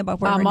 thinking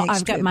about where her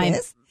next trip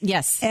is.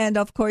 Yes. And,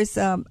 of course,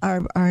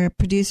 our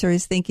producer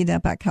is thinking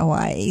about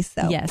Hawaii.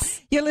 So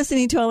yes. You're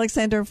listening to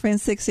Alexandra and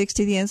Friends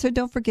 660 The Answer.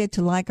 Don't forget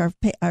to like our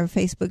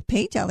Facebook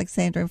page,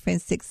 Alexandra and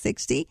Friends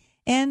 660,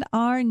 and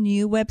our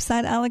new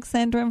website,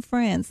 Alexandra and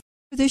Friends.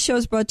 This show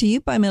is brought to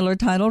you by Miller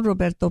Title,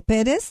 Roberto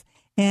Perez.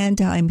 And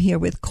I'm here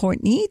with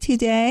Courtney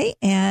today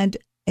and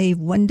a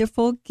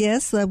wonderful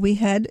guest that we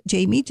had.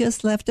 Jamie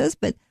just left us,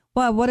 but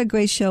Wow, what a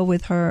great show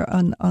with her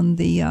on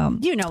the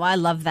I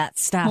love that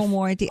stuff. home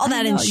warranty. All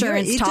that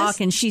insurance talk,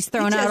 and she's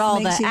throwing out all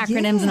the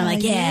acronyms, and I'm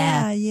like,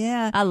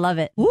 yeah. I love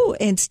it. Ooh,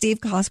 and Steve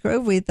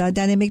Cosgrove with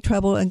Dynamic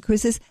Travel and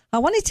Cruises. I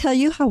want to tell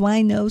you how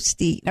I know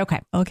Steve.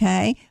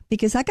 Okay,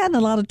 because I got in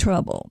a lot of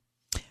trouble.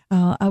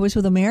 I was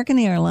with American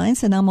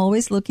Airlines, and I'm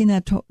always looking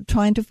at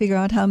trying to figure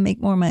out how to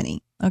make more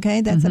money.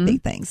 Okay, that's a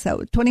big thing.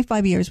 So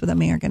 25 years with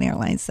American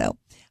Airlines. So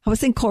I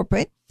was in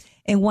corporate,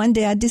 and one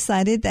day I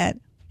decided that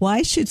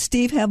why should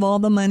Steve have all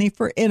the money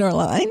for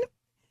Interline?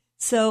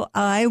 So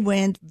I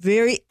went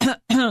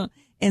and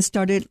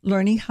started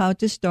learning how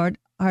to start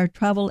our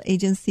travel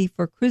agency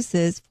for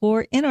cruises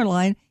for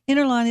Interline.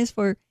 Interline is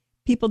for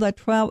people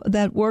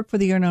that work for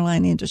the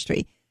airline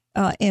industry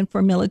and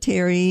for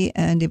military.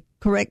 And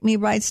correct me,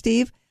 right,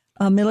 Steve?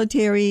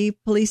 Military,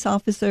 police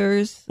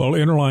officers. Well,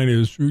 Interline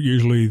is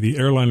usually the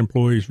airline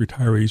employees,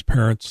 retirees,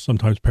 parents,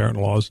 sometimes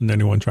parent-in-laws, and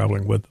anyone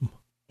traveling with them.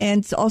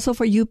 And it's also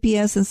for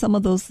UPS and some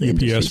of those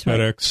UPS, FedEx,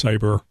 right?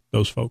 Sabre,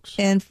 those folks.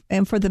 And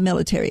for the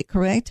military,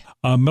 correct?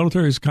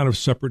 Military is kind of a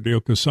separate deal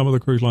because some of the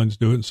cruise lines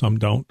do it and some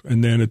don't.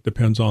 And then it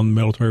depends on the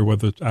military,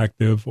 whether it's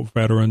active or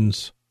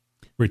veterans,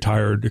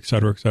 retired, et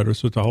cetera, et cetera.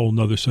 So it's a whole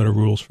other set of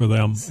rules for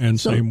them. And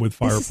same with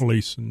fire,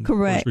 police, and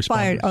correct.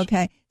 Fire,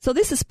 okay. So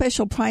this is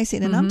special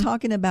pricing, and I'm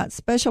talking about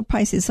special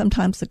prices.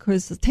 Sometimes the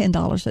cruise is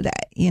 $10 a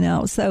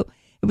day, So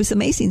it was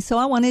amazing. So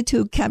I wanted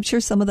to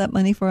capture some of that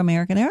money for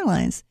American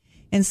Airlines.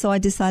 And so I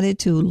decided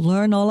to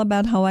learn all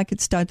about how I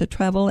could start the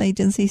travel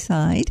agency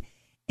side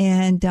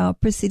and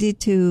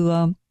proceeded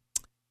to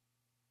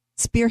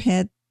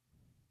spearhead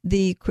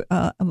the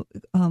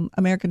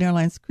American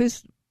Airlines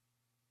cruise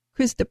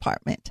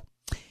department.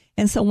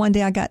 And so one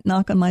day I got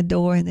knocked on my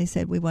door and they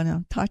said, we want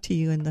to talk to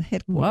you in the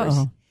headquarters.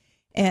 Whoa.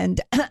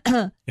 And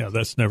yeah,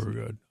 that's never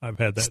good. I've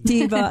had that.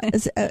 Steve,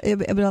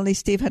 evidently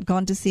Steve had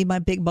gone to see my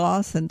big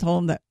boss and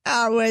told him that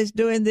I was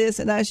doing this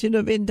and I should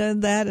have been doing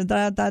that and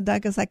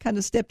because I kind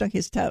of stepped on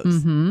his toes.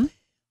 Mm-hmm.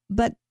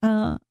 But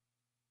I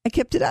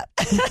kept it up.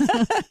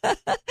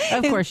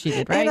 Of course you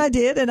did, right? And I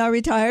did, and I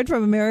retired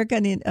from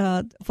American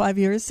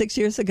in 6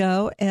 years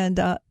ago, and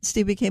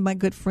Steve became my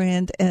good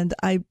friend, and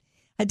I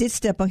did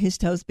step on his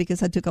toes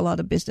because I took a lot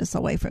of business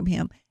away from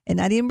him, and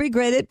I didn't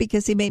regret it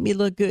because he made me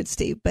look good,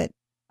 Steve, but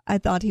I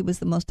thought he was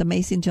the most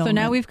amazing gentleman.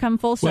 So now we've come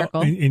full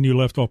circle. Well, and you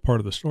left off part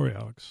of the story,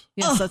 Alex.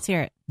 Yes, let's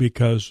hear it.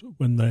 Because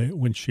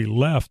when she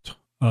left,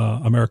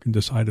 American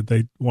decided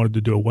they wanted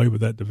to do away with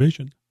that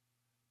division.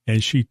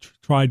 And she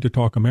tried to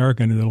talk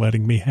American into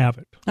letting me have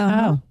it.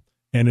 Oh.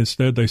 And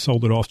instead, they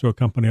sold it off to a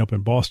company up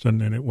in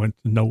Boston, and it went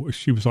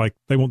she was like,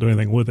 they won't do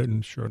anything with it.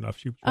 And sure enough,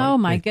 she was right. Oh,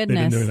 my goodness.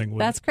 They didn't do anything with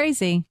That's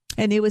crazy.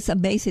 And it was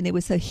amazing. It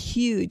was a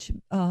huge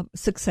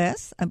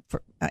success.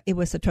 It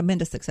was a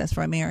tremendous success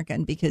for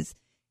American because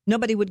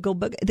nobody would go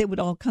book. They would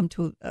all come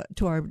to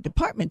our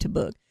department to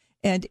book.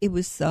 And it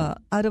was out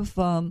of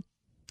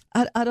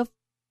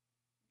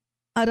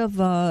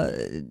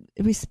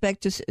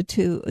respect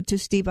to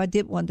Steve, I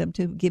did want them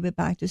to give it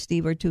back to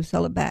Steve or to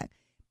sell it back.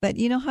 But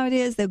you know how it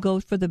is; they'll go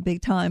for the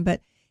big time.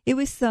 But it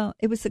was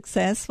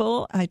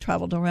successful. I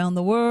traveled around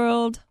the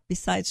world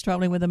besides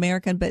traveling with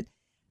American, but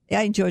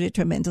I enjoyed it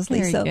tremendously.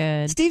 Very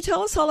good. Steve,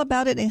 tell us all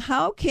about it and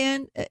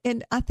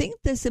and I think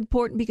that's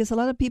important because a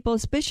lot of people,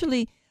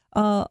 especially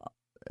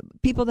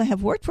people that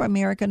have worked for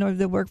American or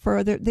they work for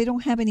other, they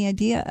don't have any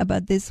idea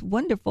about this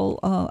wonderful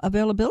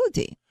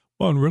availability.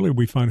 Well, and really,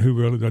 we find who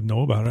really doesn't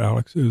know about it,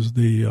 Alex, is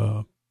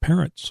the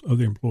parents of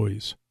the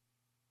employees,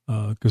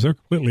 because they're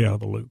completely out of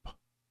the loop.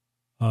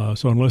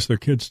 So unless their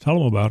kids tell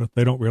them about it,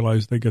 they don't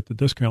realize they get the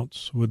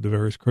discounts with the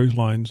various cruise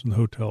lines and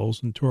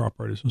hotels and tour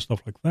operators and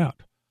stuff like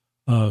that.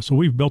 So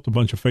we've built a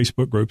bunch of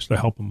Facebook groups to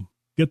help them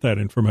get that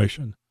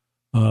information,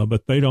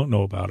 but they don't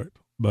know about it.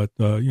 But,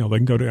 they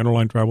can go to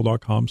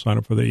interlinetravel.com, sign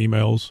up for the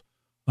emails.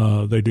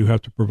 They do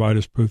have to provide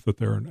us proof that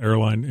they're an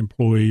airline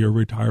employee or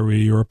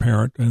retiree or a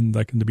parent, and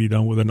that can be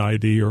done with an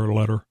ID or a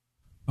letter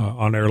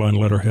on airline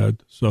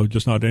letterhead. So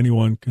just not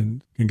anyone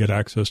can get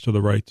access to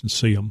the rates and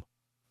see them.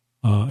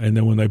 And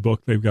then when they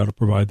book, they've got to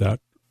provide that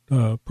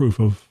proof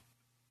of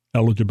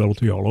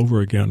eligibility all over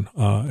again,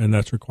 and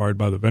that's required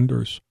by the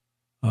vendors,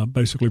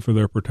 basically for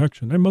their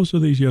protection. And most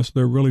of these, yes,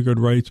 they're really good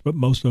rates, but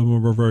most of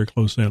them are very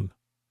close in,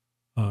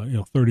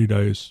 30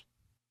 days.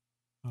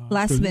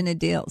 Last-minute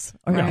deals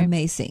are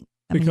amazing.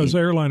 Because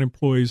airline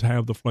employees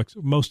have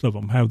most of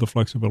them have the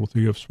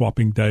flexibility of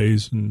swapping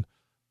days and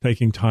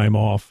taking time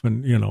off.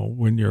 And,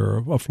 when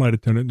you're a flight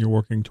attendant and you're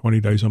working 20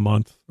 days a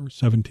month or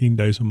 17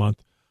 days a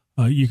month,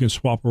 you can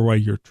swap away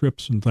your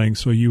trips and things.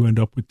 So you end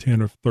up with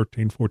 10 or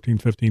 13, 14,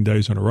 15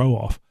 days in a row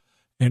off.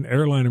 And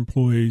airline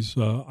employees,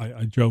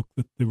 I joke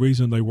that the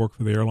reason they work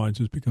for the airlines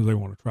is because they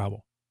want to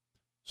travel.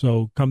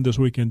 So come this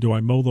weekend, do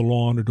I mow the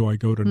lawn or do I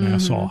go to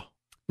Nassau?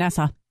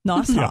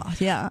 Nassau,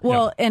 yeah.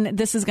 Well, and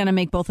this is going to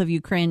make both of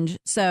you cringe.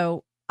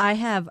 So I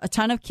have a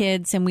ton of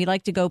kids and we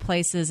like to go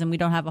places and we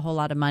don't have a whole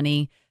lot of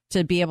money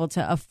to be able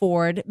to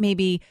afford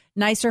maybe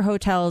nicer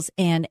hotels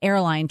and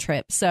airline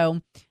trips.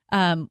 So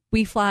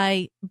we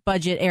fly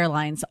budget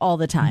airlines all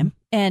the time.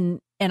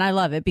 And and I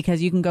love it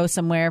because you can go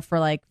somewhere for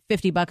like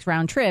 $50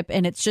 round trip,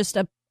 and it's just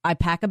I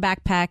pack a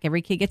backpack.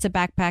 Every kid gets a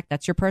backpack.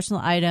 That's your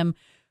personal item.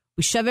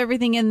 We shove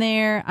everything in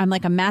there. I'm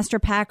like a master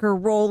packer,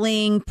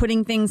 rolling,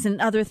 putting things in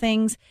other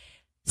things,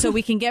 so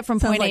we can get from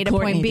point A to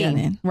point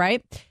B,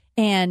 right?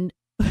 And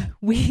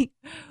we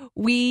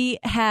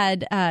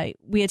had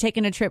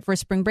taken a trip for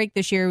spring break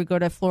this year. We go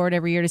to Florida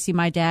every year to see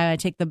my dad. I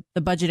take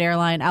the budget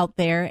airline out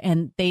there,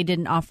 and they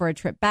didn't offer a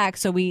trip back,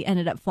 so we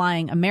ended up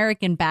flying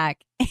American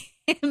back.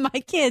 And my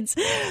kids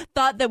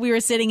thought that we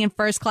were sitting in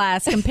first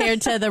class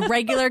compared to the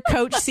regular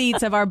coach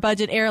seats of our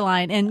budget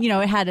airline. And,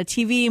 it had a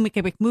TV, and we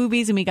could make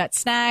movies, and we got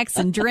snacks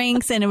and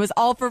drinks, and it was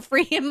all for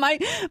free. And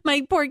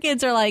my poor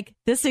kids are like,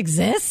 this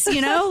exists,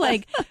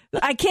 like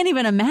I can't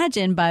even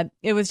imagine. But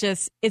it's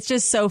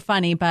just so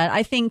funny. But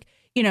I think,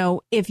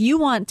 if you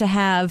want to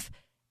have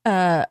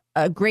a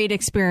great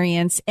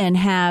experience and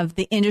have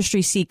the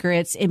industry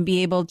secrets and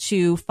be able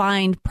to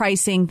find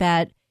pricing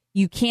that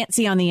you can't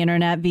see on the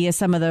internet via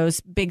some of those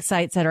big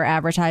sites that are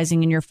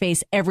advertising in your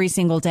face every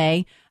single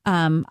day,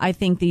 I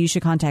think that you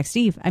should contact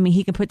Steve. I mean,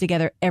 he can put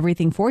together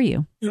everything for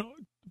you.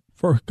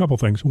 For a couple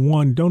things.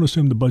 One, don't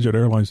assume the budget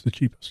airline's the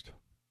cheapest.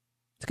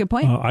 That's a good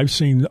point. I've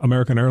seen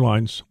American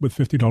Airlines with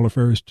 $50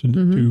 fares to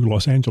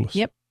Los Angeles.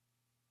 Yep.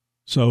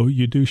 So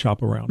you do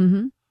shop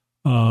around.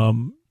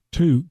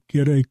 2,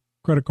 get a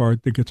credit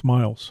card that gets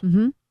miles.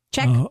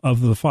 Check.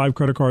 Of the 5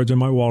 credit cards in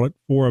my wallet,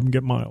 4 of them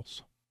get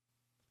miles.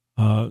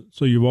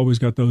 So you've always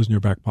got those in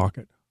your back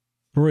pocket.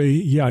 3,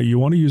 you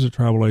want to use a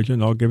travel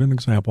agent. I'll give you an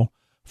example.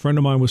 A friend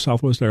of mine was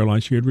Southwest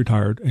Airlines. She had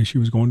retired, and she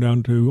was going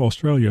down to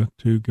Australia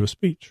to give a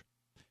speech.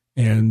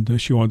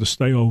 And she wanted to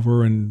stay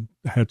over and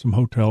had some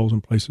hotels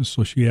and places.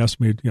 So she asked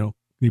me, can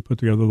you put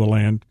together the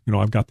land?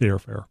 I've got the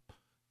airfare.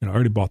 I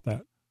already bought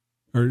that.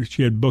 Or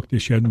she had booked it.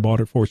 She hadn't bought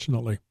it,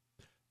 fortunately.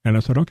 And I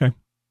said, okay.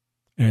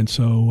 And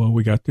so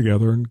we got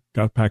together and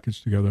got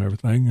packaged together and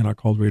everything. And I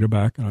called Rita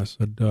back, and I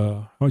said,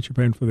 how much you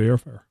paying for the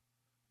airfare?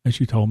 And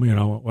she told me, and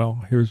I went,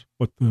 well, here's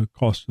what the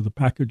cost of the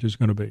package is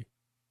going to be.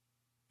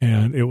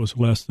 And it was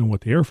less than what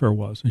the airfare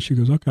was. And she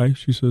goes, okay.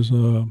 She says,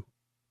 well,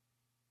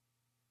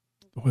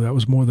 that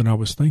was more than I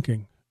was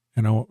thinking.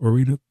 And I went,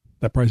 Rita,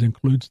 that price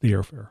includes the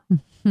airfare.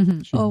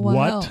 She, oh, wow.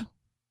 What?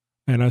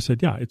 And I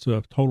said, yeah, it's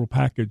a total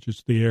package.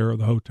 It's the air,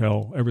 the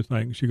hotel,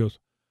 everything. She goes,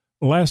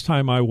 last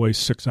time I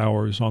waste 6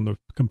 hours on the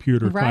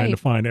computer trying to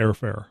find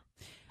airfare.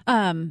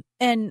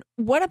 And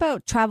what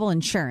about travel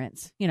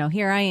insurance?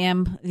 Here I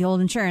am, the old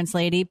insurance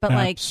lady, but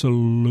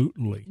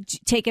absolutely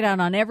take it out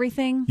on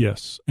everything.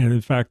 Yes. And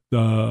in fact,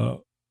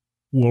 we'll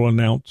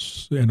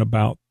announce in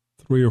about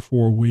 3 or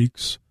 4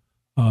 weeks,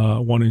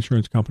 one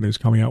insurance company is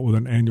coming out with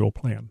an annual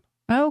plan.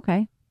 Oh,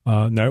 okay.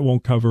 Now it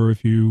won't cover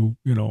if you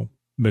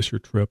miss your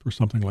trip or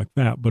something like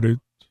that, but it's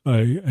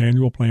a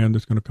annual plan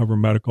that's going to cover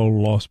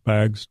medical, lost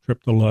bags,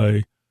 trip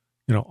delay,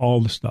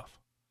 all the stuff.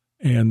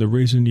 And the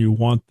reason you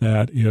want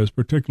that is,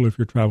 particularly if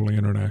you're traveling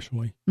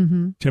internationally,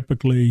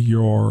 typically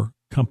your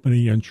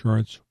company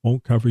insurance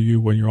won't cover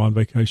you when you're on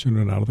vacation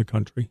and out of the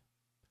country.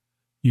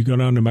 You go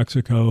down to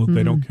Mexico,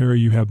 they don't care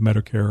you have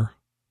Medicare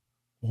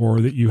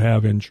or that you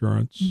have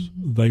insurance.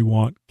 They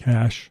want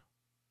cash.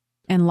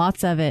 And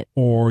lots of it.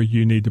 Or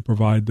you need to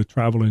provide the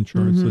travel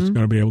insurance that's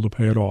going to be able to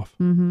pay it off.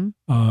 And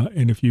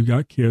if you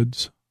got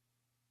kids,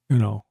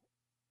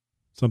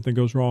 something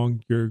goes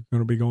wrong, you're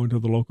going to be going to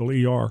the local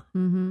ER.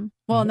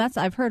 Well, and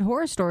I've heard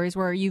horror stories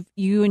where you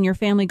and your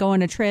family go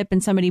on a trip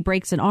and somebody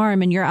breaks an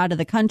arm and you're out of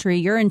the country.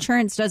 Your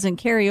insurance doesn't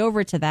carry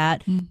over to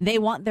that. They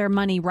want their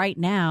money right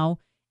now.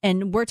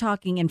 And we're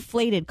talking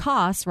inflated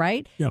costs,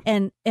 right? Yep.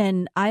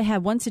 And I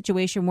had one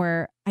situation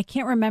where I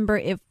can't remember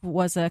if it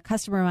was a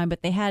customer of mine,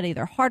 but they had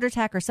either a heart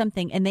attack or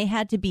something, and they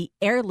had to be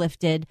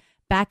airlifted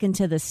back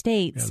into the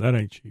States. Yeah, that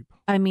ain't cheap.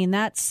 I mean,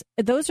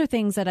 those are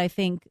things that I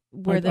think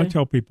I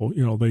tell people,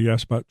 they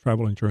ask about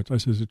travel insurance. I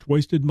says it's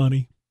wasted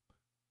money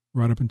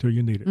right up until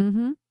you need it.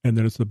 And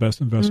then it's the best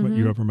investment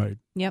you ever made.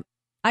 Yep.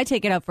 I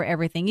take it out for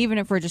everything, even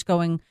if we're just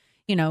going,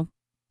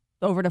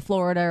 over to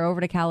Florida or over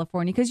to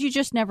California, because you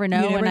just never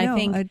know. I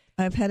think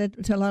I've had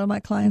it to a lot of my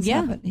clients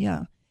happen.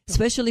 Yeah.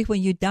 Especially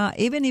when you die.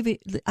 Even if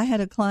I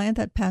had a client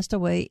that passed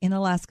away in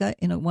Alaska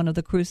in one of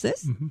the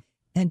cruises.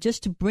 And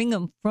just to bring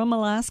them from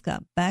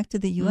Alaska back to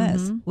the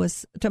U.S.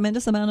 was a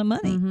tremendous amount of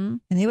money. And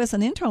he was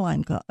an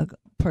interline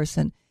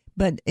person.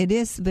 But it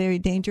is very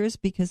dangerous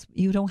because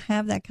you don't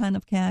have that kind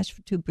of cash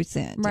to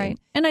present. Right.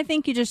 And I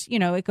think you just,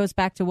 it goes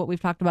back to what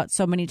we've talked about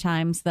so many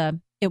times,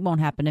 it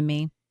won't happen to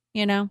me,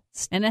 and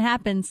it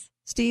happens.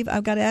 Steve,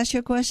 I've got to ask you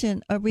a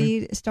question. Are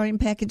we starting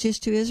packages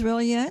to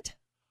Israel yet?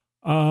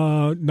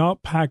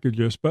 Not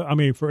packages, but I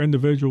mean, for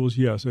individuals,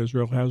 yes,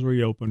 Israel has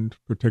reopened,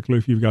 particularly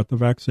if you've got the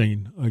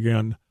vaccine.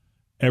 Again,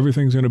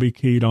 everything's going to be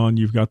keyed on.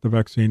 You've got the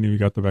vaccine and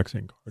you've got the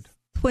vaccine card.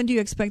 When do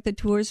you expect the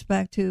tours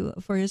back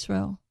for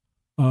Israel?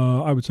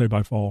 I would say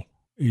by fall,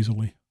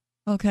 easily.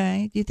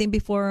 Okay. Do you think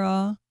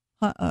before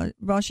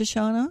Rosh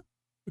Hashanah?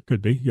 It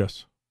could be,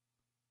 yes.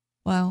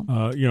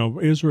 Wow.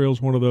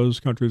 Israel's one of those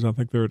countries, I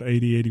think they're at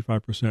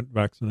 85%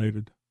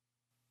 vaccinated.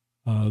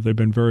 They've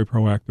been very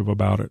proactive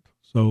about it.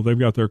 So they've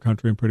got their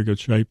country in pretty good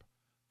shape.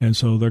 And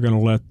so they're going to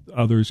let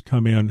others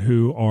come in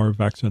who are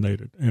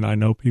vaccinated. And I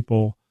know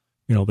people,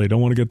 they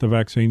don't want to get the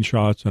vaccine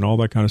shots and all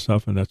that kind of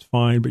stuff, and that's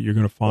fine, but you're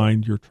going to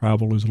find your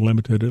travel is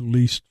limited, at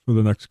least for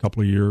the next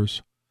couple of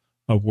years,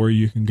 of where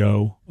you can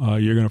go.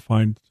 You're going to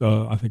find,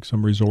 I think,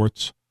 some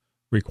resorts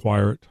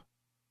require it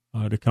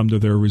to come to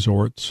their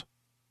resorts.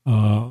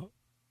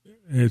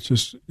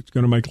 It's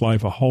going to make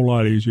life a whole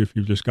lot easier if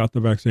you've just got the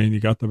vaccine, you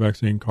got the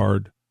vaccine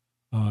card.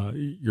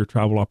 Your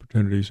travel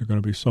opportunities are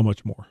going to be so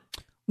much more.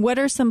 What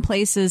are some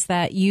places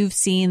that you've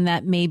seen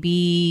that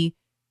maybe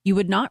you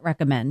would not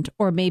recommend,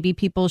 or maybe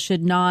people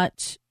should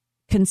not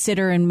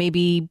consider, and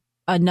maybe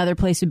another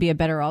place would be a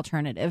better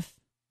alternative?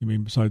 You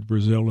mean besides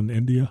Brazil and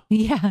India?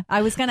 Yeah,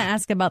 I was going to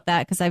ask about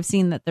that because I've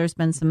seen that there's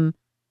been some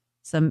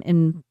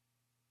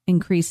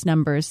increased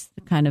numbers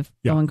kind of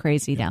going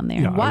crazy down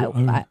there. Yeah,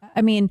 Why?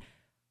 I mean,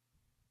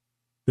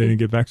 they didn't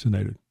get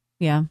vaccinated.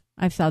 Yeah,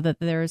 I saw that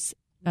there's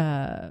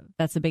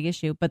that's a big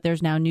issue, but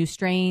there's now new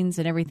strains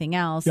and everything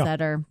else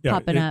that are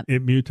popping up.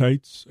 It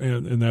mutates,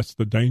 and that's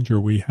the danger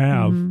we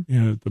have.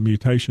 Mm-hmm. The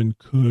mutation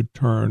could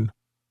turn,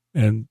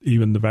 and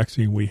even the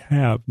vaccine we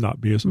have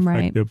not be as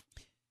effective.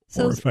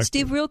 So,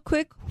 Steve, real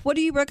quick, what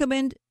do you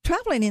recommend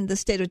traveling in the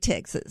state of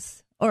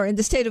Texas, or in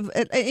the state of,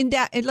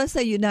 let's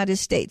say, United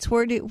States?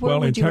 Where would you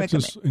recommend?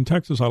 In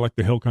Texas, I like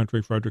the Hill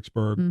Country,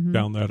 Fredericksburg,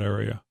 down that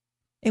area.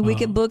 And we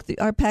can book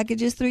our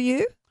packages through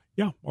you?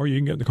 Yeah, or you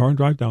can get in the car and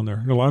drive down there.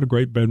 There are a lot of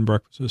great bed and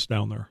breakfasts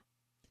down there.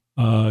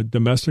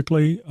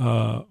 Domestically,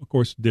 of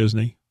course,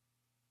 Disney.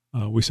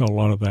 We sell a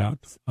lot of that.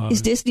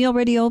 Is Disney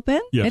already open?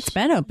 Yes. It's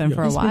been open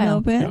for a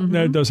while. Been open?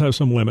 Yeah, it does have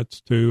some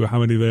limits to how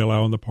many they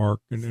allow in the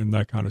park and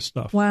that kind of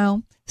stuff.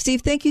 Wow.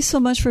 Steve, thank you so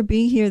much for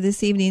being here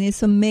this evening.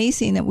 It's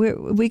amazing that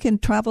we can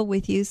travel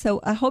with you.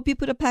 So I hope you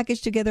put a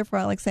package together for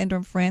Alexandra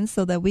and friends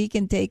so that we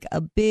can take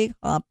a big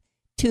hop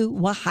to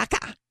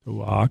Oaxaca.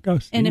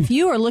 And if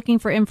you are looking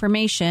for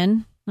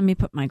information, let me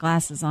put my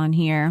glasses on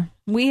here.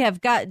 We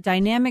have got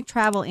Dynamic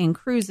Travel and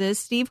Cruises,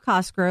 Steve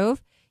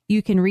Cosgrove.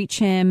 You can reach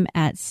him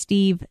at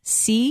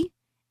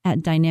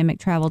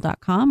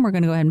stevec@dynamictravel.com. We're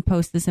going to go ahead and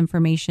post this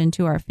information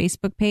to our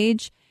Facebook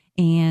page.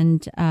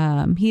 And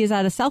he is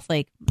out of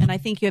Southlake. And I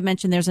think you had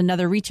mentioned there's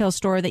another retail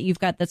store that you've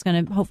got that's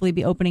going to hopefully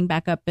be opening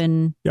back up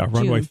in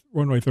runway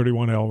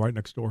 31L right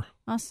next door.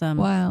 Awesome.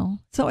 Wow.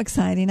 So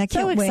exciting. I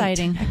can't wait. I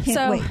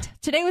can't wait.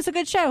 Today was a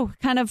good show.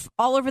 Kind of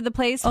all over the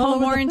place.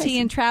 Home warranty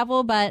and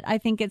travel, but I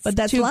think it's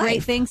two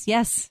great things.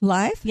 Yes.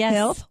 Life,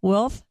 health,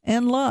 wealth,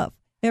 and love.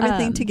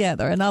 Everything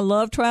together. And I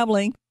love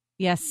traveling.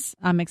 Yes,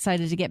 I'm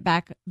excited to get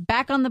back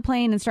on the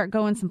plane and start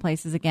going some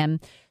places again.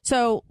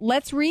 So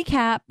let's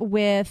recap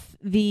with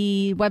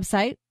the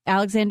website,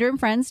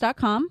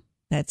 alexanderandfriends.com.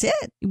 That's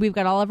it. We've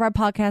got all of our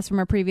podcasts from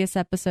our previous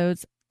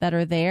episodes that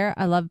are there.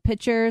 I love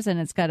pictures, and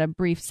it's got a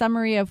brief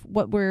summary of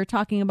what we're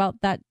talking about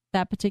that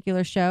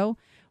particular show.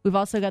 We've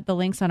also got the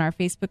links on our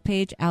Facebook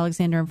page,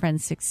 Alexander and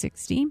Friends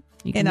 660.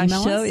 You can email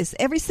us. Our show is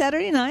every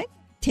Saturday night,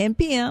 10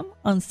 p.m.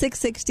 on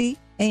 660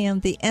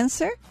 AM The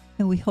Answer.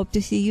 And we hope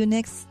to see you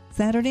next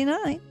Saturday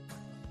night.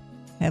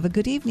 Have a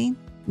good evening.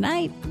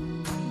 Night.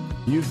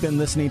 You've been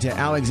listening to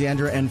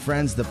Alexandra and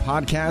Friends, the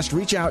podcast.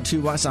 Reach out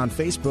to us on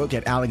Facebook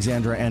at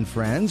Alexandra and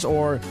Friends,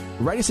 or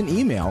write us an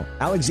email,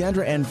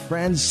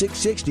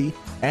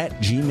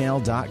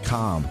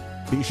 alexandraandfriends660@gmail.com.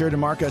 Be sure to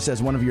mark us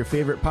as one of your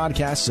favorite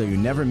podcasts so you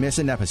never miss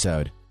an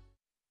episode.